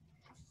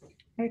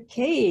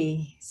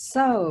 Okay,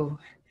 so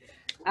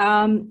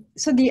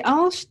the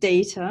ALSWH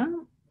data,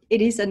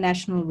 it is a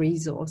national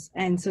resource,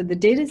 and so the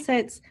data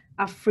sets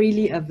are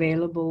freely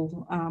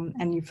available,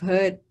 and you've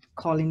heard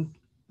Colin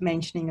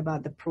mentioning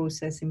about the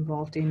process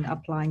involved in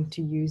applying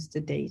to use the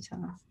data.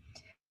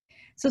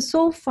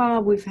 So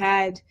far we've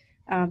had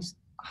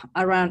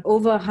around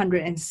over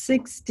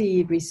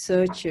 160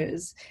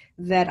 researchers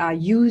that are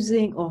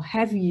using or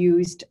have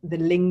used the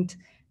linked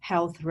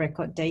health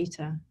record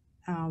data,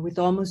 with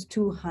almost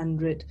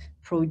 200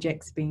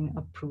 projects being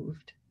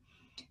approved.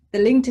 The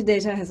linked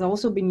data has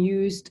also been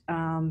used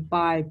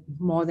by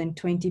more than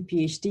 20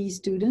 PhD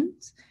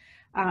students,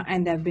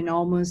 and there have been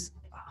almost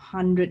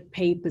 100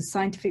 papers,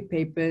 scientific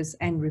papers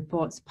and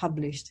reports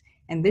published.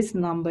 And this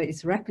number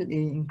is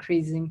rapidly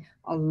increasing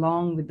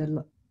along with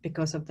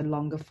because of the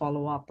longer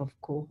follow-up of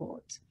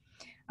cohorts.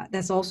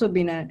 There's also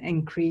been an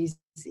increase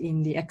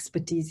in the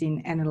expertise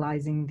in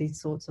analyzing these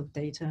sorts of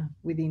data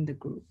within the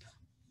group.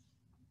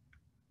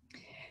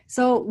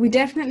 So we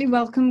definitely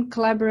welcome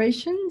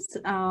collaborations.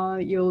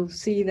 You'll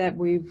see that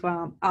we've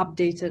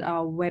updated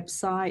our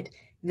website.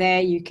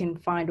 There you can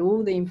find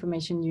all the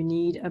information you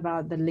need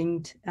about the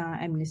linked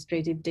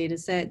administrative data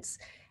sets,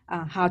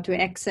 how to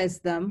access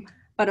them,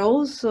 but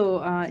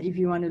also if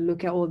you want to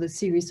look at all the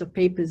series of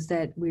papers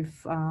that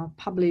we've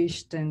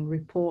published and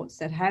reports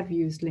that have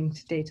used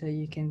linked data,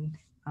 you can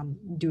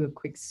do a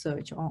quick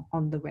search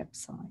on the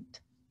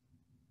website.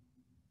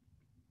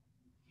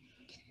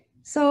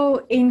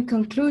 So in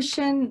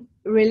conclusion,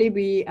 really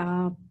we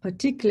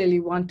particularly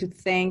want to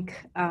thank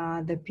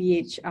the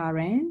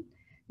PHRN,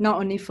 not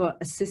only for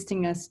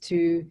assisting us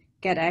to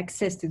get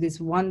access to this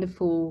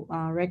wonderful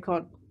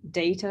record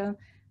data,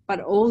 but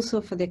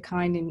also for the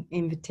kind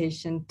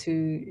invitation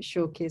to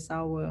showcase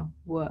our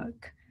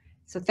work.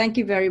 So thank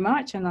you very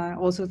much. And I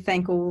also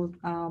thank all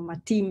my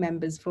team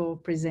members for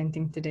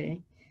presenting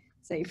today.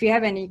 So if you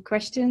have any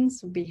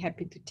questions, we'll be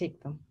happy to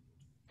take them.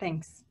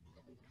 Thanks.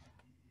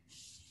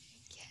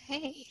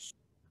 Okay.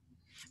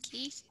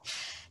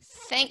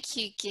 Thank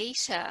you,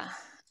 Geeta.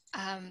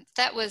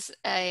 That was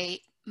a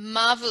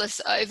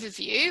marvelous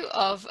overview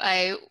of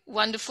a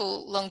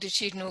wonderful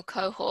longitudinal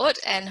cohort,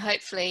 and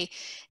hopefully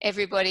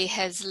everybody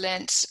has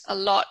learnt a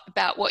lot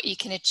about what you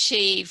can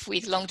achieve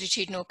with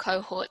longitudinal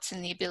cohorts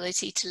and the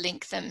ability to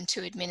link them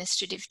to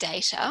administrative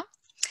data.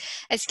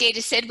 As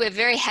Geeta said, we're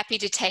very happy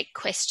to take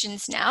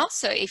questions now.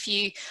 So if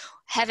you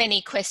have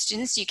any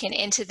questions, you can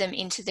enter them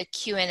into the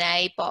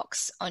Q&A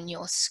box on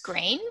your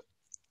screen,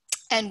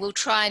 and we'll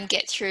try and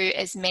get through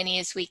as many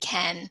as we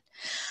can.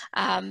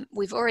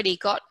 We've already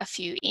got a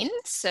few in,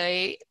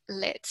 so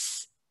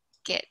let's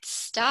get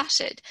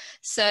started.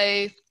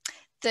 So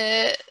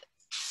the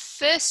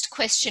first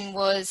question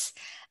was,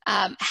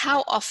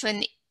 how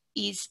often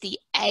is the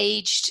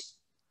aged,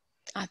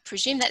 I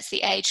presume that's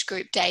the age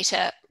group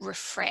data,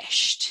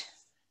 refreshed?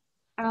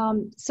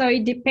 So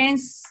it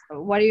depends,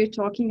 what are you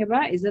talking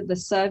about? Is it the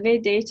survey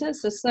data?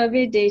 So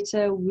survey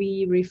data,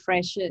 we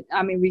refresh it,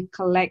 we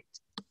collect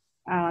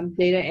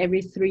data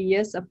every 3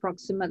 years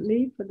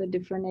approximately for the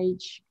different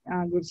age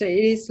groups. So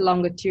it is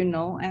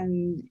longitudinal,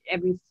 and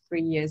every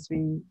 3 years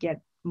we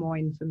get more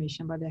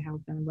information about their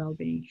health and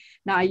well-being.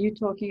 Now, are you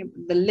talking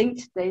about the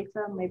linked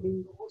data,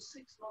 maybe?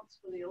 6 months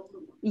for the older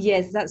one.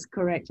 Yes, that's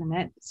correct,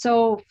 Annette.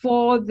 So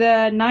for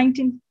the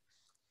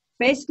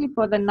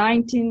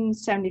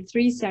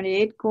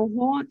 1973-78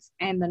 cohorts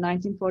and the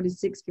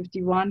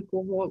 1946-51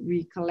 cohort,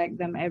 we collect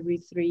them every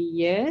 3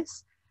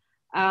 years.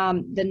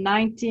 The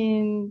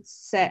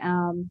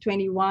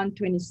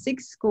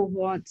 1921-26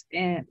 cohorts,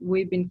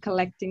 we've been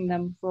collecting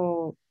them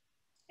for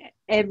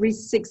every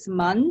 6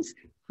 months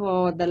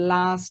for the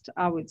last,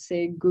 I would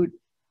say, good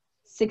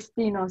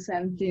 16 or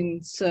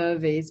 17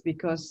 surveys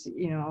because,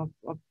 you know,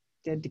 of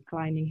their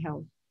declining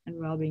health and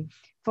well-being.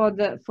 For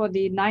the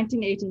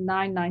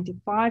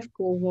 1989-95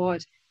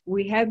 cohort,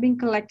 we have been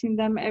collecting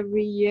them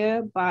every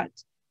year, but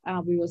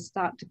we will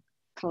start to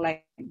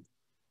collect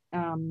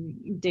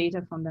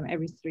data from them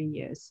every 3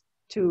 years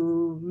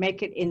to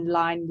make it in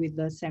line with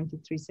the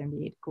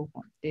 73-78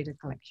 cohort data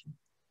collection.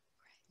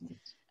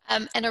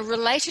 And a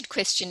related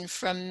question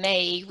from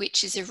me,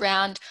 which is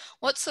around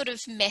what sort of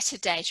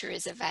metadata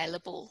is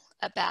available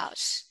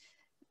about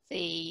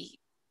the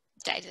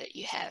data that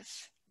you have?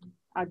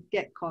 I'll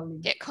get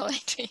Colleen. Get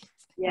Colleen.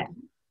 Yeah.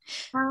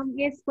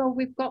 Yes, well,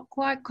 we've got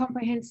quite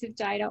comprehensive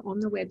data on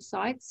the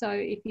website. So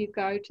if you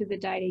go to the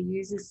data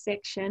users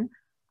section,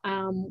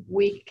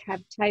 we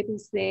have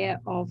tables there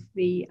of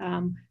the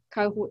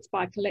cohorts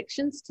by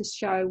collections to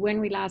show when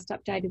we last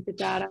updated the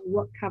data,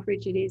 what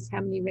coverage it is, how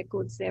many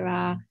records there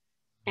are,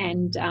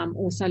 and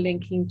also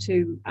linking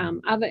to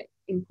other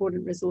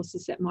important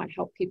resources that might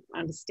help people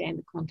understand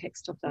the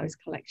context of those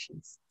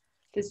collections.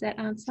 Does that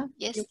answer?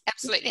 Yes,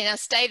 absolutely. Now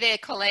stay there,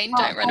 Colleen.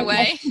 Don't run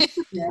away.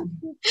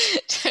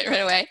 Don't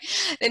run away.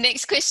 The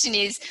next question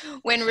is,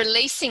 when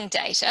releasing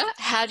data,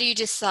 how do you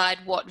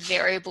decide what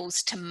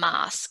variables to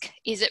mask?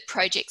 Is it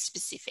project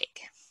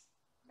specific?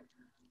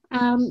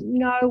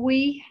 No,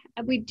 we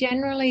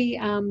generally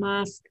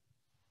mask,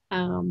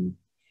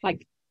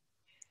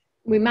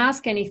 we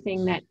mask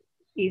anything that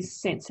is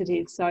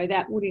sensitive. So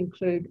that would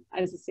include,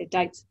 as I said,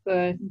 dates of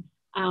birth.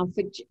 For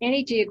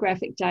any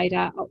geographic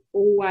data are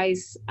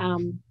always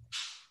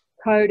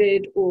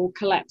coded or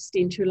collapsed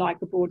into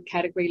like a broad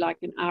category like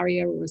an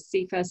ARIA or a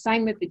CIFA.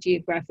 Same with the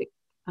geographic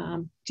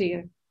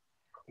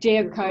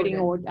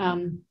geocoding or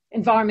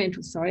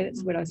environmental, sorry,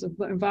 that's what I was looking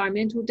for,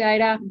 environmental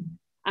data.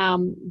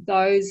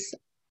 Those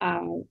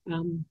are,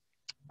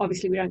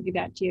 obviously we don't give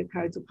out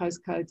geocodes or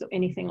postcodes or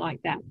anything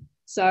like that.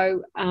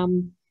 So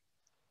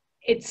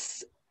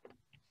it's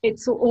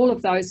all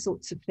of those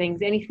sorts of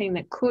things. Anything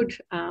that could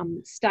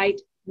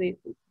state, we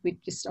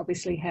just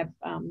obviously have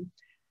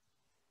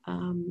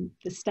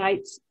the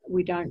states.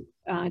 We don't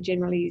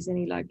generally use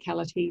any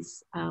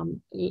localities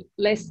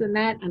less than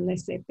that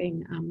unless they've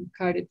been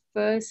coded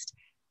first.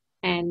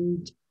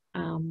 And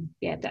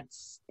yeah,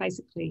 that's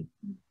basically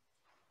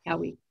how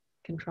we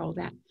control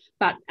that.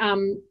 But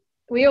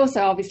we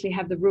also obviously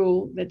have the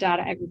rule, the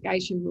data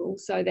aggregation rule,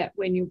 so that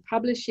when you're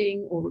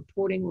publishing or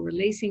reporting or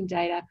releasing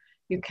data,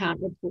 you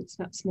can't report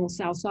small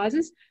cell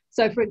sizes.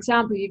 So for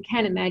example, you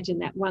can imagine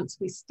that once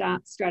we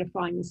start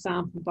stratifying the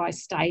sample by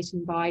state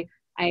and by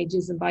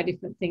ages and by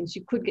different things,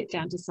 you could get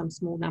down to some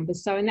small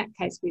numbers. So in that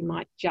case, we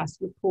might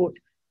just report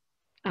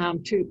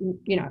to,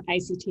 you know,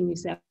 ACT New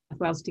South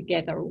Wales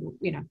together, or,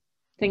 you know,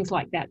 things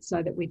like that,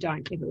 so that we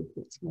don't ever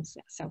report small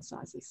cell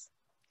sizes.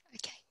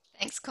 Okay,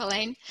 thanks,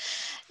 Colleen.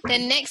 The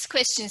next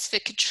question is for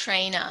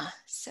Katrina.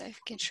 So if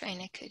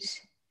Katrina could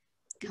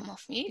come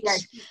off mute. Yeah,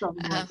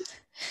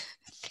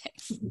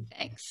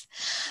 Thanks.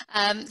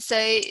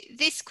 So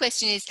this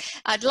question is,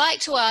 I'd like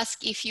to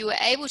ask if you were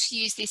able to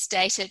use this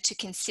data to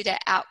consider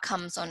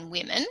outcomes on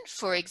women,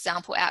 for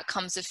example,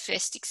 outcomes of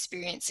first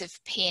experience of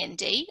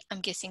PND,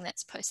 I'm guessing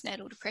that's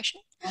postnatal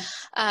depression,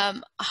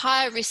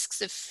 higher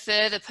risks of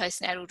further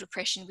postnatal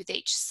depression with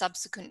each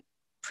subsequent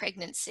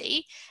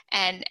pregnancy,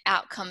 and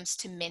outcomes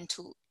to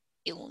mental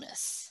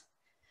illness.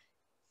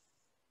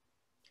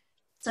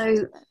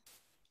 So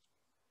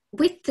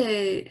with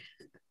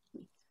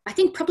I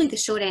think probably the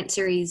short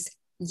answer is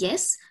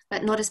yes,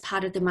 but not as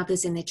part of the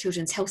Mothers and Their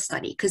Children's Health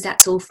Study, because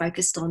that's all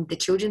focused on the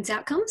children's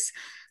outcomes.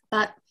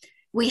 But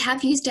we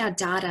have used our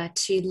data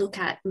to look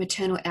at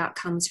maternal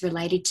outcomes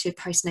related to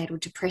postnatal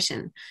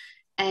depression.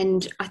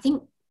 And I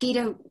think,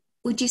 Gita,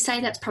 would you say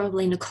that's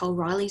probably Nicole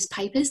Riley's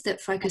papers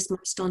that focus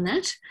most on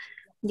that?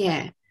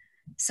 Yeah.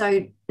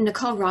 So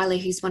Nicole Riley,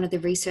 who's one of the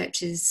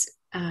researchers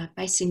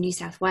based in New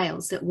South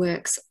Wales that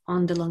works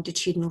on the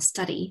longitudinal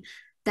study,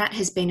 that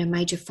has been a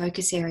major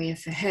focus area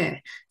for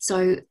her.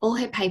 So all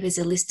her papers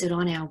are listed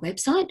on our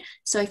website.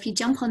 So if you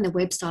jump on the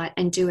website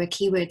and do a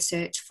keyword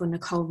search for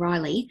Nicole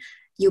Riley,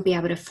 you'll be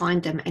able to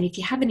find them. And if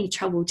you have any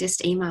trouble,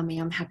 just email me.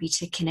 I'm happy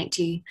to connect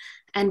you.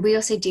 And we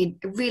also did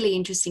a really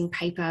interesting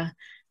paper, I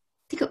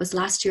think it was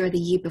last year or the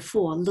year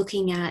before,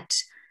 looking at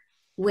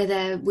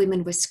whether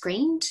women were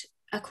screened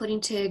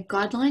according to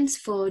guidelines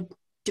for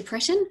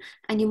depression.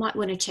 And you might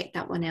want to check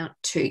that one out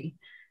too.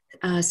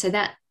 So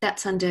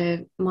that's under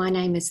my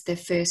name as the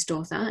first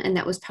author, and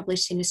that was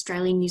published in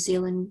Australian New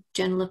Zealand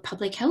Journal of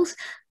Public Health,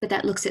 but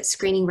that looks at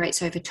screening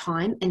rates over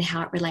time and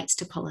how it relates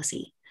to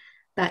policy.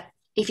 But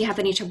if you have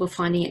any trouble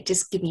finding it,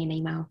 just give me an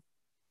email.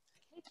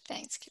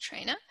 Thanks,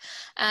 Katrina.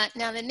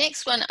 Now the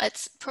next one,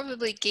 it's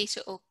probably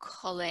Geeta or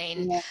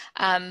Colleen,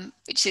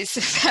 which is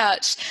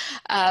about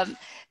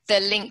the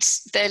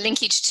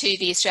linkage to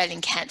the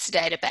Australian Cancer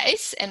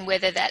Database and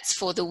whether that's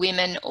for the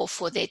women or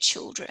for their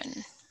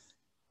children.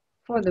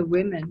 For the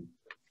women.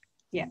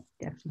 Yeah,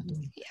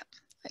 definitely. Yeah,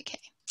 okay.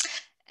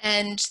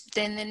 And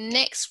then the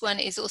next one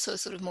is also a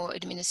sort of more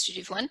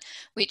administrative one,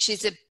 which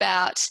is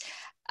about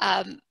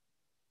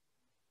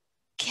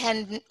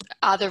can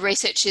other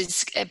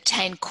researchers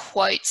obtain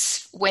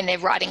quotes when they're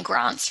writing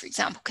grants, for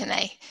example, can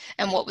they?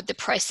 And what would the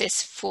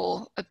process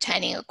for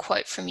obtaining a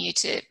quote from you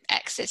to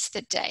access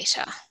the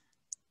data?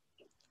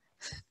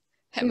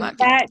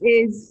 That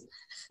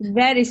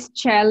is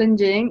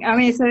challenging. I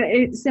mean,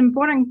 it's an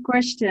important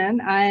question,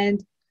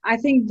 and I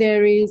think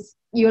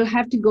you'll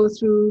have to go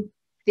through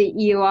the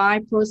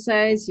EOI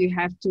process. You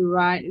have to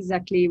write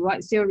exactly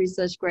what's your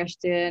research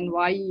question,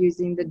 why are you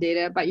using the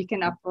data, but you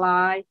can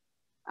apply.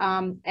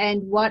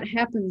 And what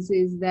happens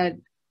is that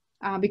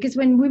because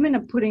when women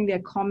are putting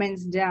their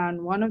comments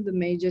down, one of the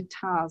major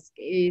tasks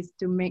is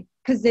to make,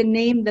 because they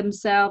name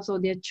themselves or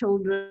their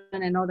children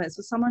and all that.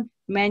 So someone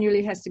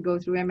manually has to go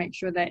through and make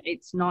sure that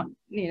it's not,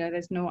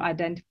 there's no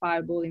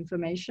identifiable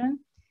information.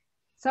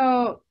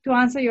 So to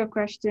answer your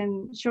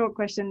question, short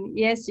question,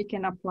 yes, you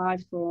can apply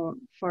for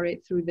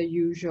it through the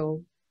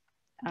usual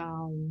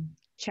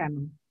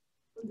channel.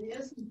 The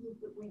essence is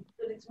that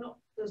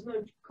there's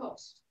no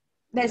cost.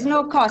 There's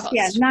no cost,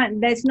 yeah.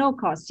 There's no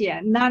cost,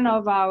 yeah. None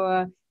of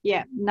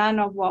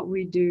what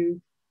we do,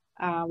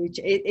 which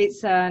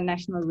it's a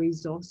national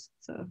resource,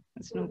 so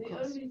there's no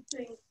cost. The only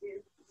thing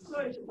is,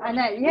 sorry to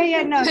Annette,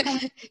 no.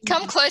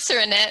 Come closer,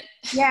 Annette.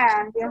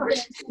 Yeah.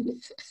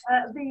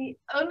 The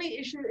only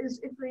issue is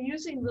if they're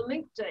using the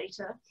link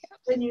data,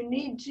 then you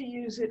need to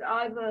use it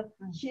either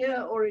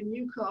here or in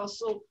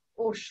Newcastle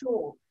or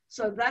Shaw.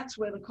 So that's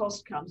where the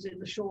cost comes in,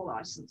 the Shaw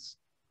license.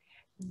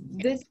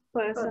 This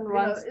person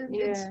wants,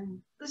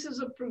 this is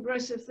a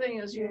progressive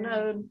thing, as you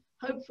know, and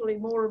hopefully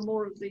more and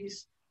more of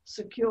these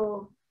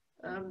secure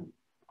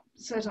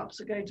setups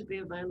are going to be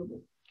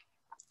available.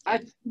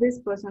 This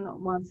person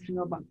wants to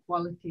know about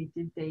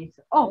qualitative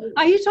data. Oh,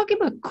 are you talking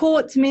about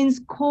quote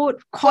means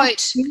quote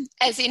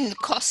as in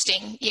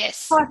costing?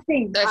 Yes.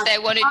 Costing. So if they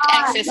wanted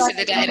access to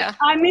the data.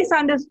 I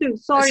misunderstood.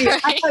 Sorry.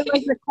 I thought it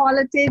was the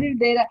qualitative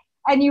data,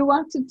 and you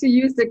wanted to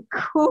use the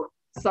quote.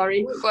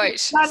 Sorry. Quote.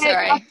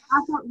 Sorry. I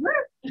thought,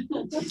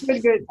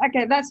 good.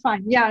 Okay, that's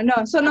fine. Yeah,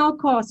 no. So no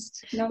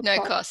cost. No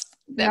cost.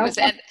 That was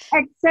it.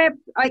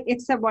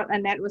 Except what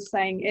Annette was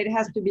saying, it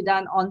has to be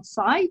done on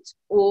site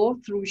or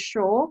through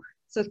Shaw.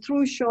 So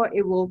through Shaw,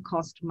 it will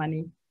cost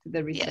money to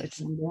the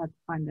researcher, and they have to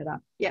find that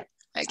out. Yeah.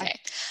 Okay.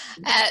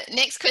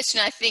 Next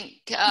question. I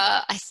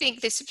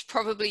think this is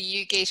probably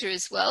you, Geeta,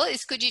 as well.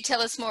 Is could you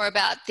tell us more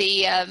about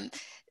the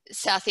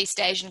Southeast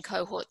Asian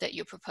cohort that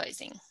you're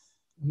proposing?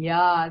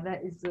 Yeah,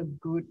 that is a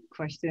good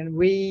question.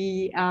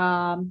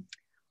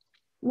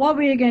 What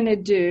we're going to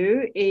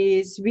do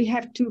is we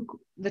have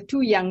the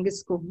two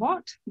youngest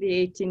cohort, the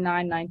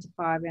 89,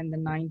 95 and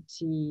the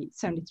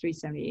 73,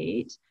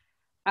 78.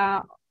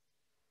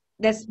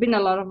 There's been a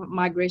lot of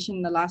migration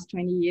in the last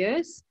 20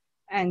 years.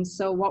 And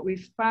so what we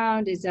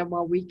found is that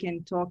what we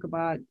can talk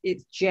about,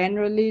 it's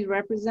generally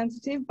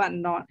representative, but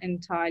not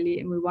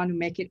entirely. And we want to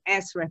make it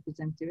as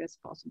representative as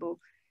possible.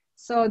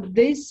 So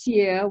this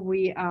year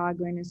we are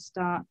going to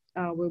start,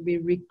 we'll be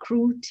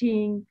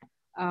recruiting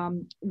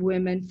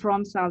women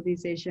from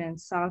Southeast Asia and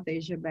South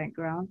Asia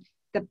background.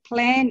 The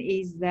plan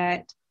is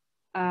that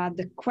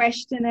the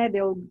questionnaire,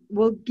 there'll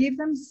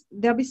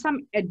be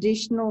some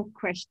additional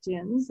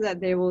questions that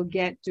they will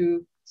get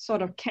to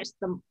sort of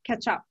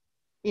catch up,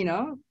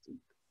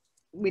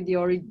 with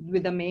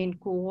the main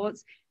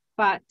cohorts.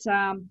 But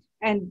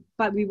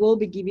we will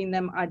be giving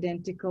them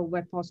identical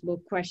where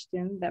possible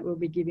questions that we'll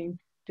be giving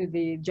to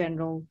the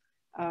general,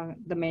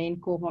 the main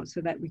cohort,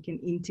 so that we can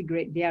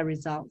integrate their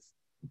results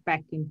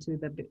back into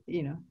the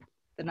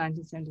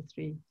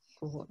 1973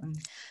 cohort.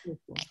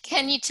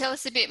 Can you tell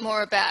us a bit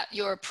more about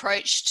your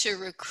approach to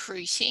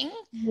recruiting?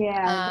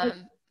 Yeah.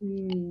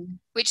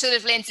 Which sort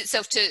of lends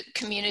itself to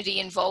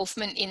community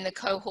involvement in the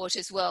cohort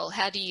as well.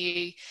 How do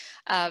you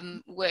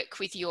work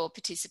with your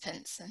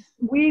participants?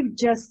 We've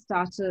just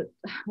started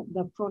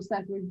the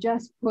process.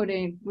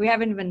 We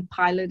haven't even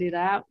piloted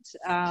out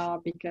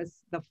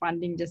because the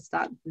funding just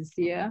started this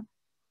year.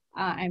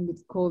 And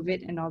with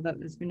COVID and all that,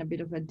 there's been a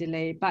bit of a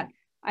delay. But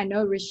I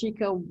know,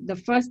 Rishika, the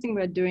first thing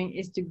we're doing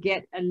is to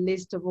get a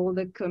list of all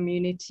the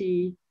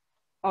community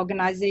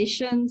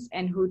organizations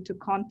and who to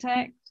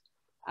contact.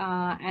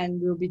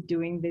 And we'll be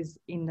doing this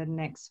in the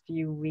next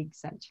few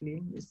weeks,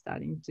 actually. We're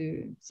starting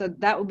to, so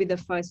that will be the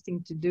first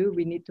thing to do.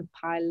 We need to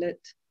pilot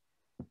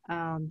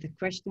the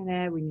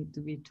questionnaire. We need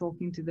to be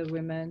talking to the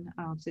women.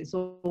 So it's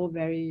all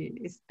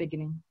it's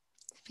beginning.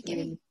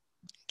 Okay.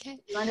 You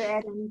want to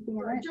add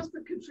anything? Just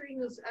that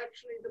Katrina's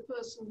actually the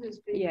person who's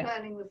been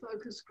planning the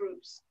focus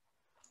groups.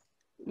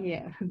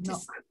 Yeah.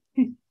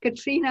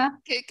 Katrina.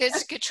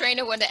 Does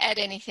Katrina want to add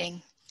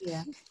anything?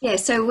 Yeah,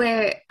 so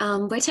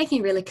we're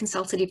taking a really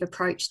consultative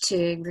approach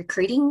to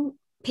recruiting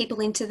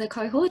people into the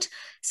cohort.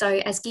 So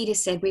as Gita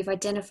said, we've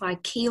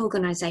identified key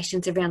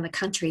organisations around the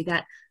country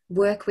that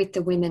work with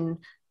the women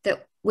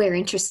that we're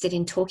interested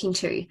in talking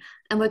to.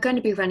 And we're going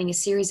to be running a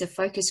series of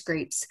focus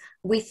groups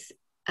with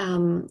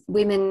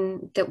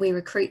women that we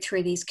recruit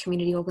through these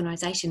community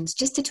organisations,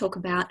 just to talk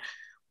about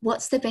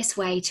what's the best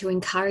way to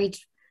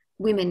encourage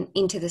women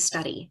into the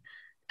study.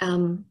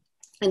 And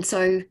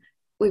so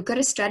we've got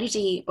a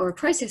strategy or a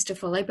process to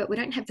follow, but we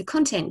don't have the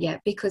content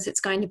yet, because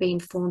it's going to be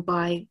informed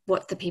by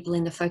what the people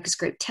in the focus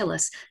group tell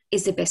us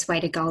is the best way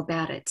to go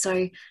about it.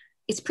 So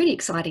it's pretty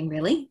exciting,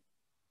 really.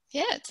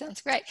 Yeah, it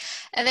sounds great.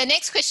 And the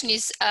next question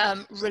is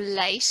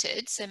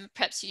related, so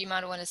perhaps you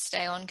might want to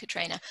stay on,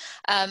 Katrina.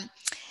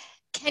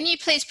 Can you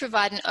please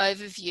provide an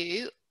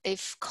overview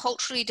if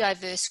culturally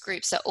diverse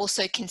groups are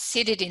also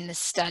considered in the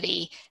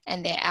study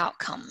and their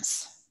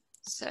outcomes?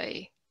 So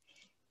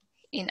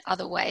in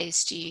other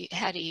ways,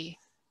 how do you?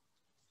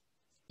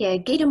 Yeah,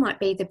 Gita might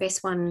be the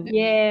best one.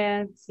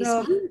 Yeah,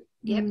 so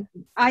Yep.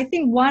 I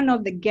think one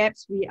of the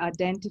gaps we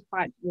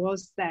identified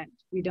was that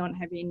we don't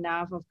have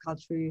enough of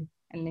culturally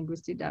and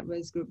linguistic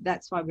diverse group.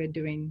 That's why we're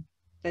doing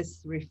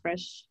this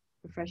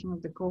refreshing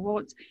of the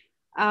cohorts.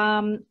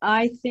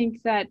 I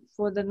think that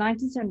for the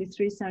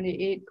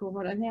 1973-78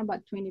 cohort, I think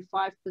about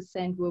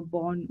 25% were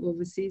born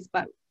overseas,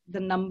 but the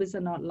numbers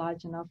are not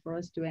large enough for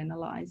us to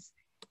analyze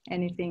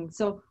anything.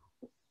 So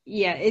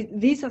yeah,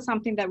 these are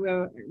something that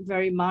we're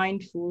very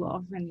mindful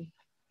of and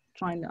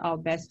trying our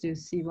best to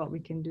see what we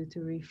can do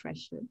to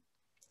refresh it.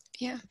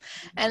 Yeah,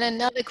 and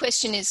another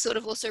question is sort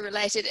of also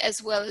related,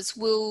 as well as,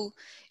 will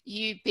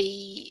you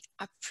be,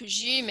 I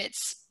presume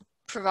it's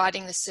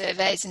providing the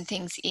surveys and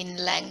things in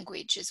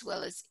language as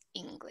well as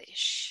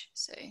English?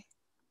 So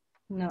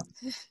No.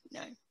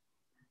 No.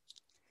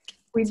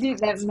 We did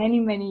that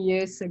many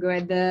years ago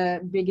at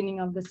the beginning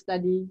of the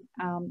study,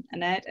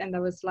 Annette, and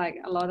there was like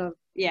a lot of,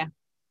 yeah.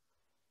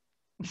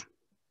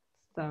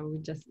 So we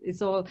just,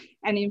 it's all,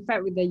 and in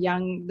fact with the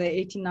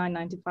 89,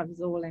 95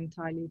 is all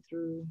entirely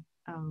through,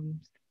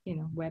 you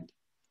know,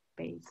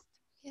 web-based.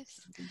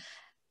 Yes.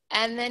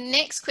 And the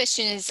next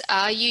question is,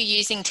 are you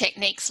using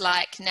techniques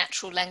like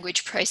natural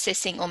language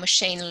processing or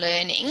machine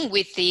learning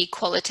with the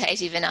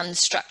qualitative and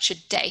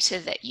unstructured data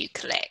that you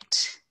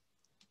collect?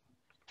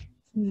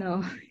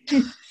 No.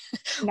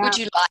 Would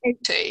you like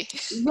to?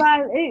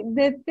 Well,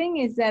 the thing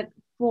is that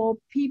for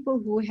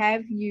people who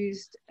have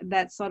used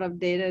that sort of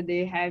data,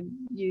 they have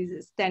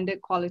used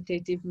standard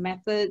qualitative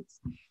methods.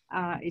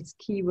 It's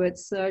keyword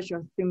search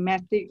or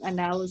thematic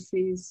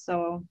analysis.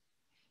 So,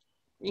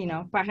 you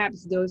know,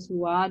 perhaps those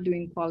who are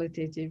doing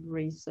qualitative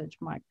research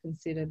might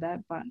consider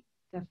that, but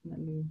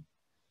definitely,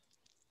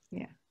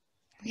 yeah.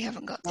 We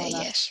haven't got there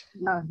yet.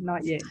 No,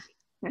 not yet.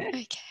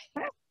 Okay.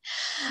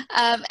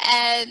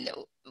 And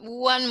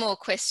one more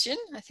question,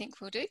 I think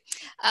we'll do.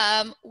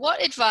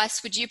 What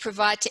advice would you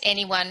provide to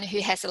anyone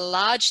who has a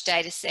large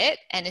data set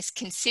and is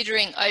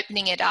considering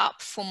opening it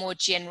up for more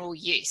general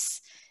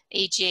use,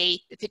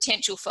 e.g. the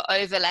potential for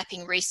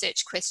overlapping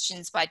research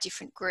questions by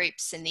different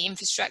groups and the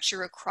infrastructure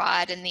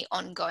required and the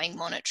ongoing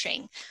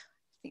monitoring?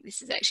 I think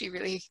this is actually a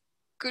really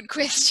good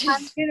question.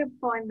 I'm going to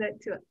point that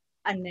to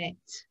Annette.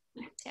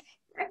 Okay.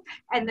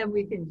 And then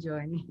we can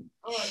join.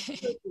 All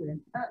right.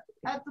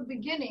 At the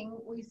beginning,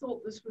 we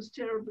thought this was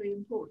terribly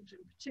important,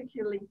 and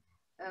particularly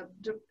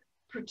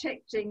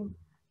protecting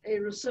a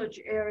research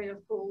area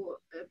for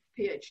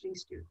PhD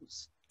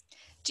students.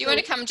 Do you want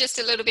to come just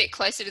a little bit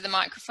closer to the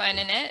microphone,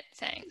 Annette?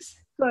 Thanks.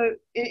 So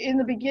in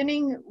the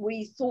beginning,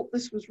 we thought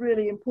this was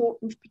really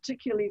important,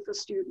 particularly for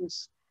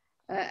students,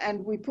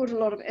 and we put a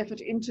lot of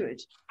effort into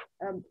it.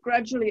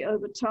 Gradually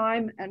over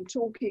time, and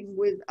talking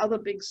with other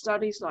big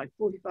studies like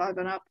 45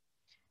 and up,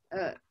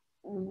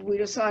 we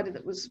decided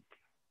that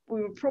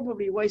we were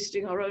probably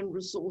wasting our own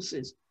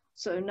resources.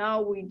 So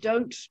now we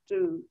don't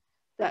do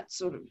that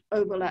sort of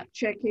overlap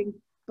checking,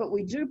 but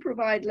we do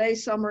provide lay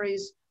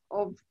summaries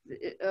of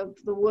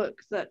the work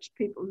that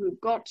people who've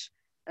got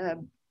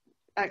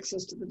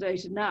access to the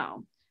data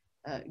now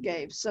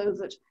gave, so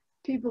that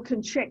people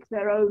can check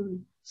their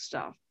own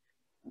stuff.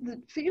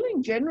 The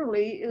feeling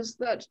generally is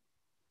that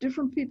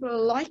different people are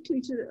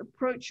likely to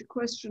approach a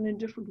question in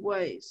different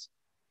ways.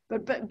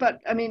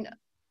 But I mean,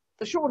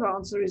 the short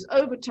answer is,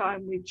 over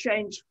time, we've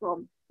changed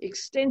from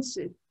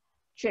extensive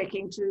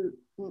checking to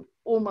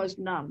almost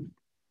none.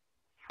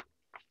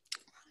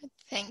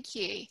 Thank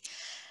you.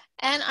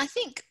 And I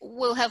think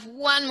we'll have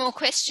one more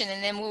question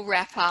and then we'll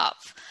wrap up.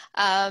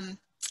 And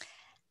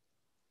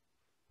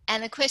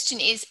the question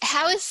is,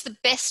 how is the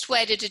best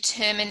way to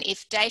determine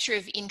if data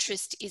of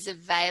interest is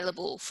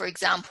available? For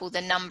example, the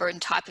number and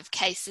type of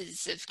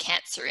cases of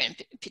cancer in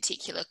a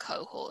particular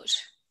cohort.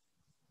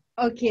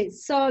 Okay,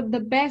 so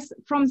the best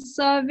from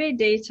survey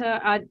data,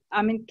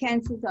 I mean,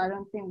 cancers, I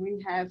don't think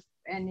we have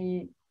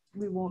any,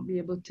 we won't be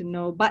able to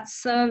know, but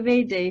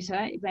survey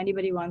data, if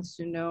anybody wants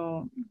to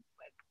know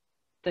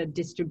the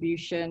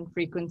distribution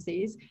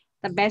frequencies,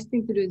 the best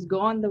thing to do is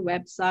go on the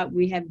website.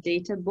 We have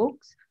data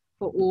books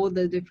for all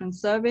the different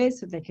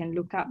surveys, so they can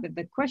look up at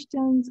the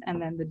questions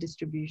and then the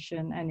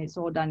distribution, and it's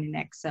all done in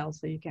Excel,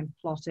 so you can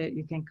plot it,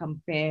 you can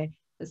compare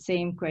the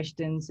same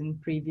questions in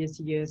previous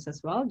years as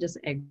well, just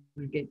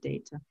aggregate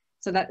data.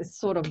 So that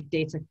sort of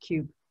data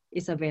cube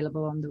is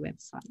available on the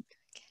website.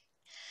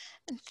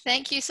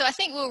 Thank you. So I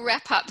think we'll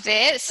wrap up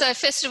there. So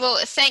first of all,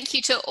 thank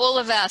you to all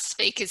of our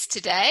speakers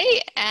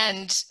today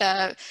and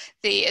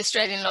the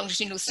Australian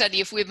Longitudinal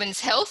Study of Women's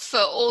Health for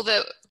all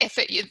the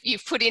effort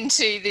you've put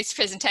into this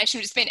presentation.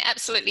 It's been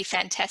absolutely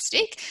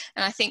fantastic,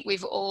 and I think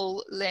we've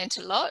all learnt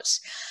a lot.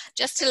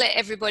 Just to let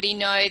everybody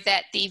know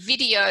that the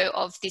video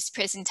of this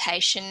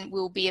presentation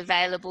will be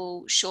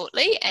available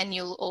shortly, and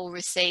you'll all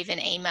receive an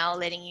email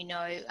letting you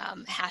know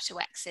how to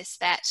access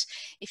that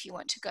if you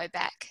want to go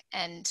back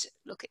and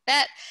look at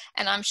that.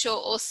 And I'm sure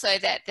also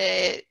that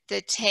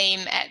the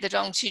team at the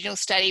Longitudinal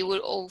Study will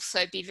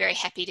also be very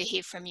happy to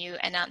hear from you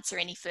and answer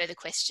any further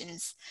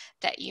questions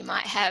that you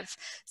might have.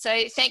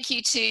 So thank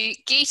you to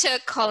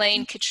Geeta,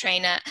 Colleen,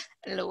 Katrina,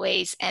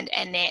 Louise and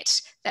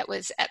Annette. That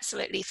was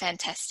absolutely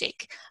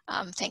fantastic.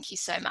 Thank you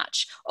so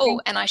much. Oh,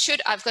 and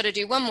I've got to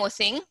do one more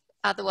thing,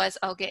 otherwise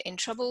I'll get in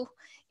trouble,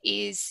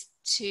 is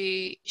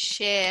to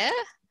share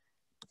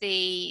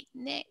the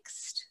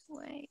next,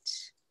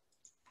 wait,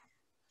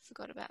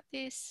 forgot about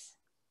this.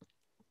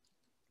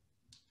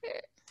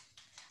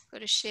 I've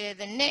got to share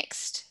the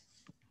next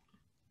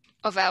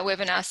of our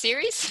webinar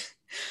series.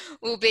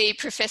 Will be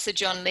Professor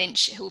John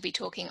Lynch, who will be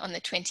talking on the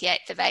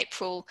 28th of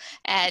April.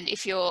 And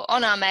if you're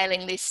on our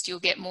mailing list, you'll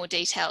get more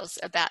details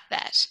about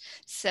that.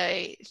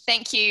 So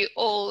thank you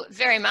all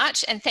very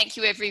much. And thank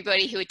you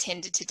everybody who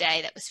attended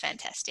today. That was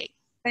fantastic.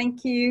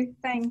 Thank you.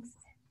 Thanks.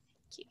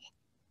 Thank you.